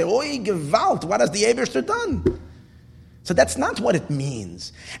person's going to say, oh, gewalt. What has the Eibishter done? So that's not what it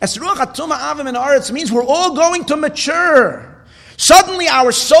means. As Ruach HaTumah Avim and Aretz means we're all going to mature. Suddenly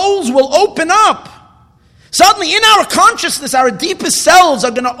our souls will open up. Suddenly in our consciousness, our deepest selves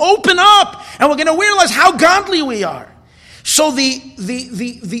are going to open up and we're going to realize how godly we are. So the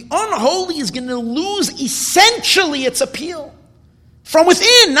unholy is going to lose essentially its appeal. From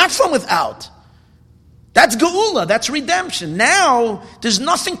within, not from without. That's geula, that's redemption. Now, there's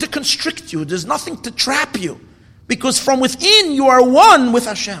nothing to constrict you. There's nothing to trap you. Because from within, you are one with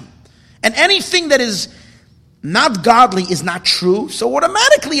Hashem. And anything that is not godly is not true, so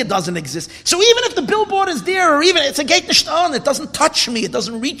automatically it doesn't exist. So even if the billboard is there, or even it's a gate nishtan, it doesn't touch me, it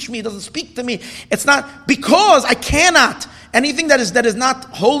doesn't reach me, it doesn't speak to me. It's not, because I cannot. Anything that is not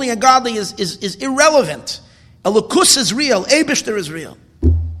holy and godly is irrelevant. Elokus is real, Eibishter is real.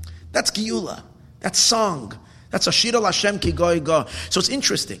 That's Geula. That's song. That's Ashir al Hashem ki goy go. So it's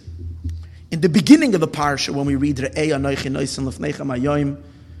interesting. In the beginning of the parsha, when we read Re'ei Anochi Noisen Lefnechem Hayoim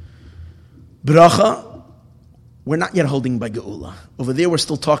Bracha, we're not yet holding by Geula. Over there, we're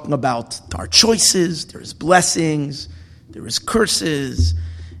still talking about our choices. There is blessings. There is curses.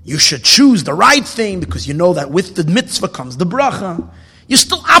 You should choose the right thing because you know that with the mitzvah comes the bracha. You're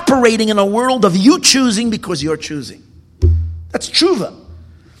still operating in a world of you choosing because you're choosing. That's tshuva.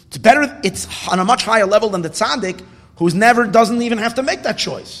 It's better. It's on a much higher level than the tzaddik doesn't even have to make that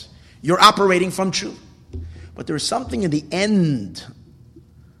choice. You're operating from truth. But there is something in the end.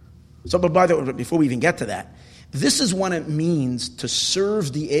 So, but by the way, before we even get to that, this is what it means to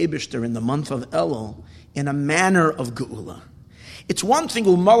serve the Eibishter in the month of Elul in a manner of Geula. It's one thing,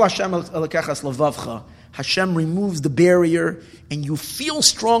 Hashem removes the barrier and you feel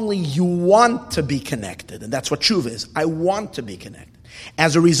strongly you want to be connected. And that's what tshuva is. I want to be connected.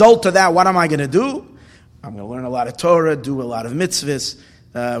 As a result of that, what am I going to do? I'm going to learn a lot of Torah, do a lot of mitzvahs.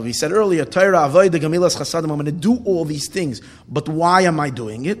 We said earlier, Torah, Avodah, Gemilas, Chasadim, I'm going to do all these things. But why am I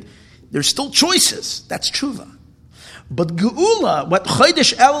doing it? There's still choices. That's tshuva. But Geula, what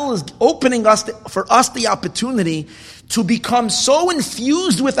Chodesh Elul is opening for us the opportunity to become so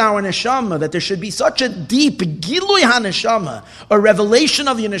infused with our neshama that there should be such a deep Gilui HaNeshama, a revelation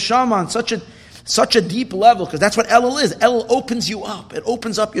of your neshama on such a deep level, because that's what Elul is. Elul opens you up. It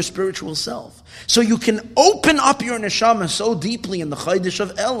opens up your spiritual self. So you can open up your neshama so deeply in the Chodesh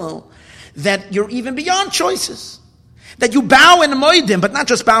of Elul that you're even beyond choices. That you bow in Moedim, but not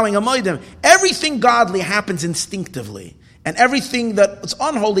just bowing in Moedim. Everything godly happens instinctively. And everything that's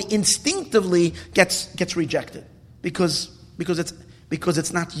unholy instinctively gets rejected. Because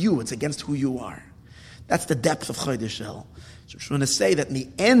it's not you, it's against who you are. That's the depth of Chodesh Elul. So I just want to say that in the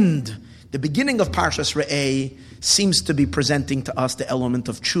end, the beginning of Parshas Re'ei seems to be presenting to us the element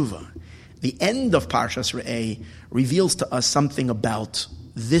of tshuva. The end of Parshas Re'ei reveals to us something about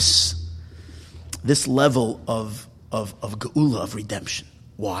this level of geula, of redemption.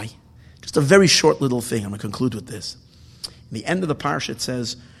 Why? Just a very short little thing. I'm going to conclude with this. In the end of the parsha, it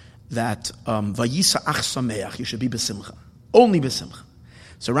says that Vayisa ach sameach, you should be besimcha. Only besimcha.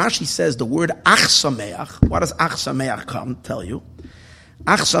 So Rashi says the word ach sameach. What does ach sameach tell you?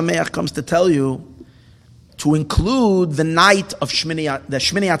 Ach sameach comes to tell you to include the night of the Shmini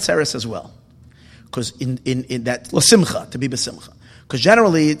Atzeres as well. Because in that, l'simcha, to be besimcha. Because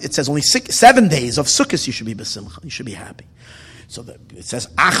generally it says only 7 days of Sukkot you should be besimcha. You should be happy. So it says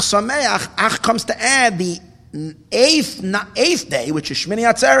ach sameach. Ach comes to add the eighth day, which is Shmini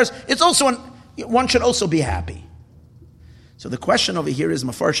Atzeres. It's also one should also be happy. So the question over here is,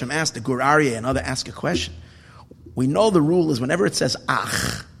 Mefarshim asked, the Gur Aryeh and other ask a question. We know the rule is whenever it says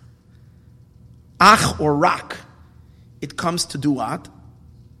ach Ach or rak, it comes to do what?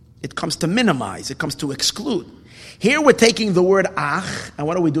 It comes to minimize. It comes to exclude. Here we're taking the word ach, and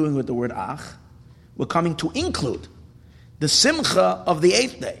what are we doing with the word ach? We're coming to include the simcha of the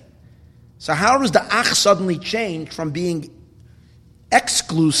 8th day. So how does the ach suddenly change from being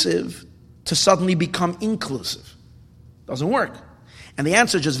exclusive to suddenly become inclusive? Doesn't work. And the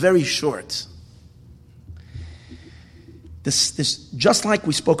answer is just very short. This just like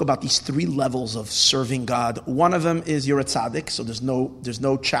we spoke about these 3 levels of serving God. One of them is you're a tzaddik, so there's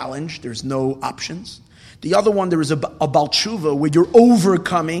no challenge, there's no options. The other one, there is a Baal Tshuva where you're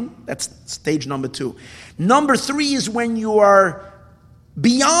overcoming. That's stage number 2. Number 3 is when you are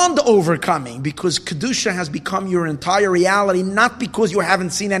beyond overcoming, because Kedusha has become your entire reality, not because you haven't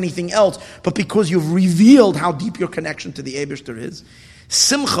seen anything else, but because you've revealed how deep your connection to the Eibishter is.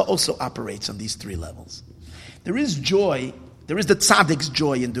 Simcha also operates on these 3 levels. There is joy, there is the tzaddik's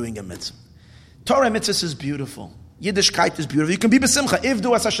joy in doing a mitzvah. Torah mitzvah is beautiful. Yiddishkeit is beautiful. You can be besimcha.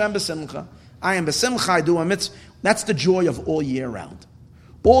 Ivdu as Hashem besimcha. I am besimcha, I do a mitzvah. That's the joy of all year round.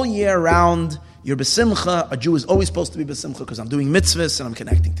 All year round, you're besimcha. A Jew is always supposed to be besimcha because I'm doing mitzvahs and I'm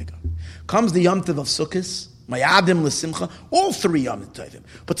connecting to God. Comes the Yom Tov of Sukkot, mayadim l'simcha, all 3 Yom Tovim,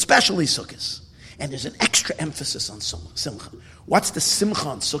 but especially Sukkot. And there's an extra emphasis on simcha. What's the simcha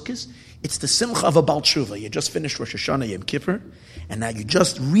on Sukkot? It's the simcha of a Baal Tshuva. You just finished Rosh Hashanah Yom Kippur, and now you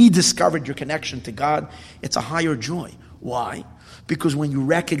just rediscovered your connection to God. It's a higher joy. Why? Because when you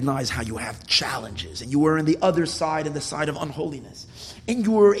recognize how you have challenges, and you were on the other side, and the side of unholiness, and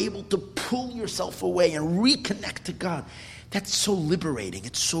you were able to pull yourself away and reconnect to God, that's so liberating.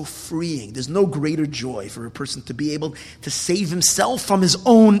 It's so freeing. There's no greater joy for a person to be able to save himself from his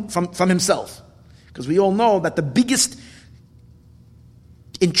own, from himself. Because we all know that the biggest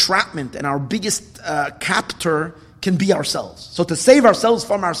entrapment and our biggest captor can be ourselves. So to save ourselves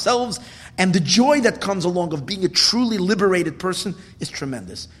from ourselves and the joy that comes along of being a truly liberated person is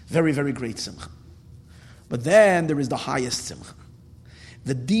tremendous. Very, very great simcha. But then there is the highest simcha.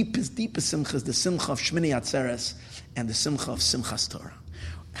 The deepest simcha is the simcha of Shmini Atzeres and the simcha of Simchas Torah.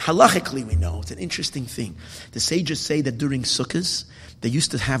 Halachically, we know, it's an interesting thing. The sages say that during Sukkot, they used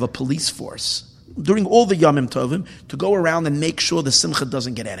to have a police force during all the Yomim Tovim to go around and make sure the simcha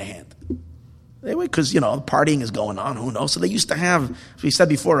doesn't get out of hand. Because, partying is going on, who knows? So they used to have, as we said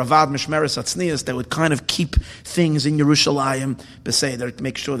before, Avad Mishmeres Atznius, that would kind of keep things in Yerushalayim, Beseder, to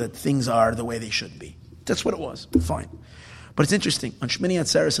make sure that things are the way they should be. That's what it was. Fine. But it's interesting. On Shmini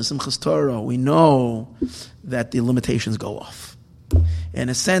Atzeres and Simchas Torah, we know that the limitations go off. In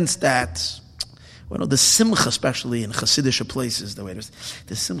a sense that, the simcha, especially in Hasidic places,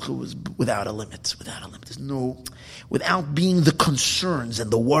 the simcha was without a limit. There's no, without being the concerns and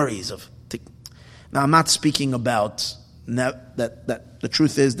the worries of. Now, I'm not speaking about that the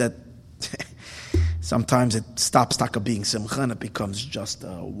truth is that sometimes it stops taka being simcha and it becomes just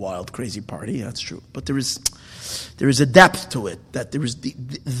a wild, crazy party. That's true. But there is a depth to it, that there is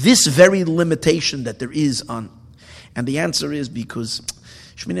this very limitation that there is on. And the answer is because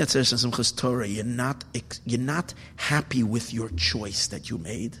Shmini Atzeres and Simchas Torah, you're not happy with your choice that you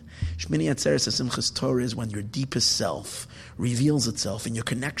made. Shmini Atzeres and Simchas Torah is when your deepest self reveals itself and your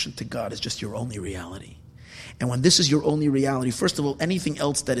connection to God is just your only reality. And when this is your only reality, first of all, anything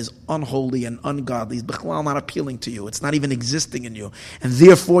else that is unholy and ungodly is not appealing to you. It's not even existing in you. And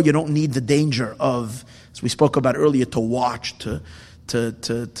therefore, you don't need the danger of, as we spoke about earlier, to watch, to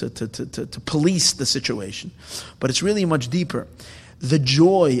police the situation. But it's really much deeper. The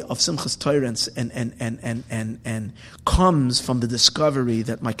joy of Simchas Torah and comes from the discovery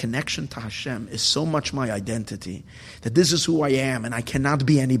that my connection to Hashem is so much my identity, that this is who I am and I cannot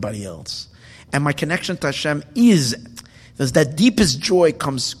be anybody else. And my connection to Hashem there's that deepest joy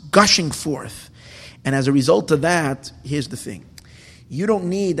comes gushing forth. And as a result of that, here's the thing. You don't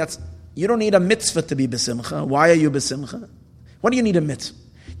need a mitzvah to be besimcha. Why are you besimcha? What do you need a mitzvah?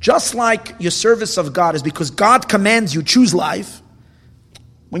 Just like your service of God is because God commands you choose life.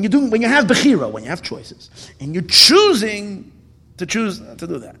 When you have bechira, when you have choices, and you're choosing to do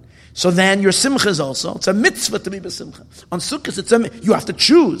that. So then your simcha is also, it's a mitzvah to be besimcha. On Sukkot, you have to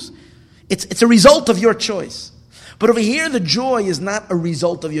choose. It's a result of your choice. But over here, the joy is not a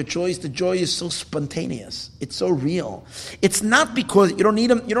result of your choice. The joy is so spontaneous. It's so real. It's not because you don't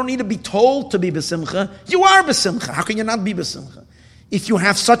need to be told to be besimcha. You are besimcha. How can you not be besimcha? If you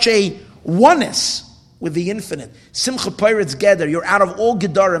have such a oneness with the infinite. Simcha pirates gather. You're out of all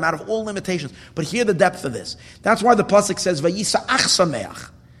gedarim, out of all limitations. But hear the depth of this. That's why the pasuk says, Vayisa ach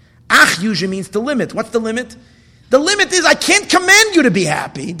sameach. Ach usually means the limit. What's the limit? The limit is I can't command you to be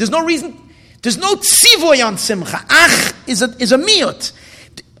happy. There's no reason. There's no tzivoy on simcha. Ach is a miyut.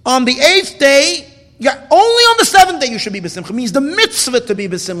 On the 8th day, Yeah, only on the 7th day you should be b'simcha. Means the mitzvah to be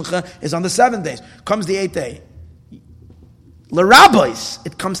b'simcha is on the 7 days. Comes the 8th day. L'rabbis,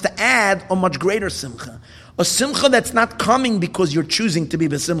 it comes to add a much greater simcha. A simcha that's not coming because you're choosing to be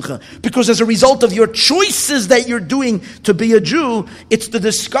b'simcha. Because as a result of your choices that you're doing to be a Jew, it's the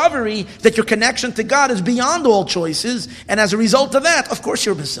discovery that your connection to God is beyond all choices. And as a result of that, of course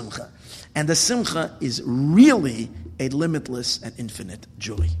you're b'simcha. And the simcha is really a limitless and infinite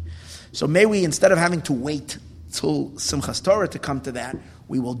joy. So may we, instead of having to wait till Simchas Torah to come to that,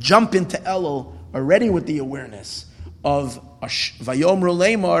 we will jump into Elul already with the awareness of Vayomru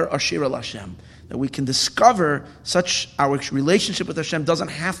Leimar Ashir El Hashem. That we can discover such our relationship with Hashem doesn't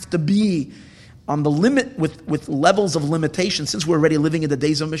have to be on the limit with levels of limitation. Since we're already living in the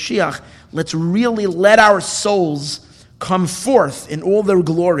days of Mashiach, let's really let our souls come forth in all their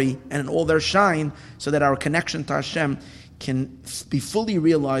glory and in all their shine, so that our connection to Hashem can be fully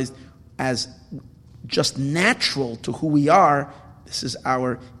realized as just natural to who we are. This is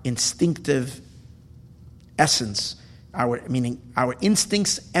our instinctive essence, meaning our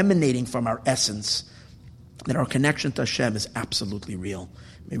instincts emanating from our essence, that our connection to Hashem is absolutely real.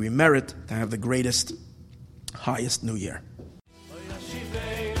 May we merit to have the greatest, highest New Year.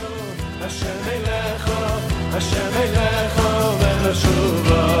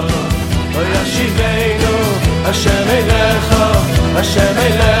 Hashem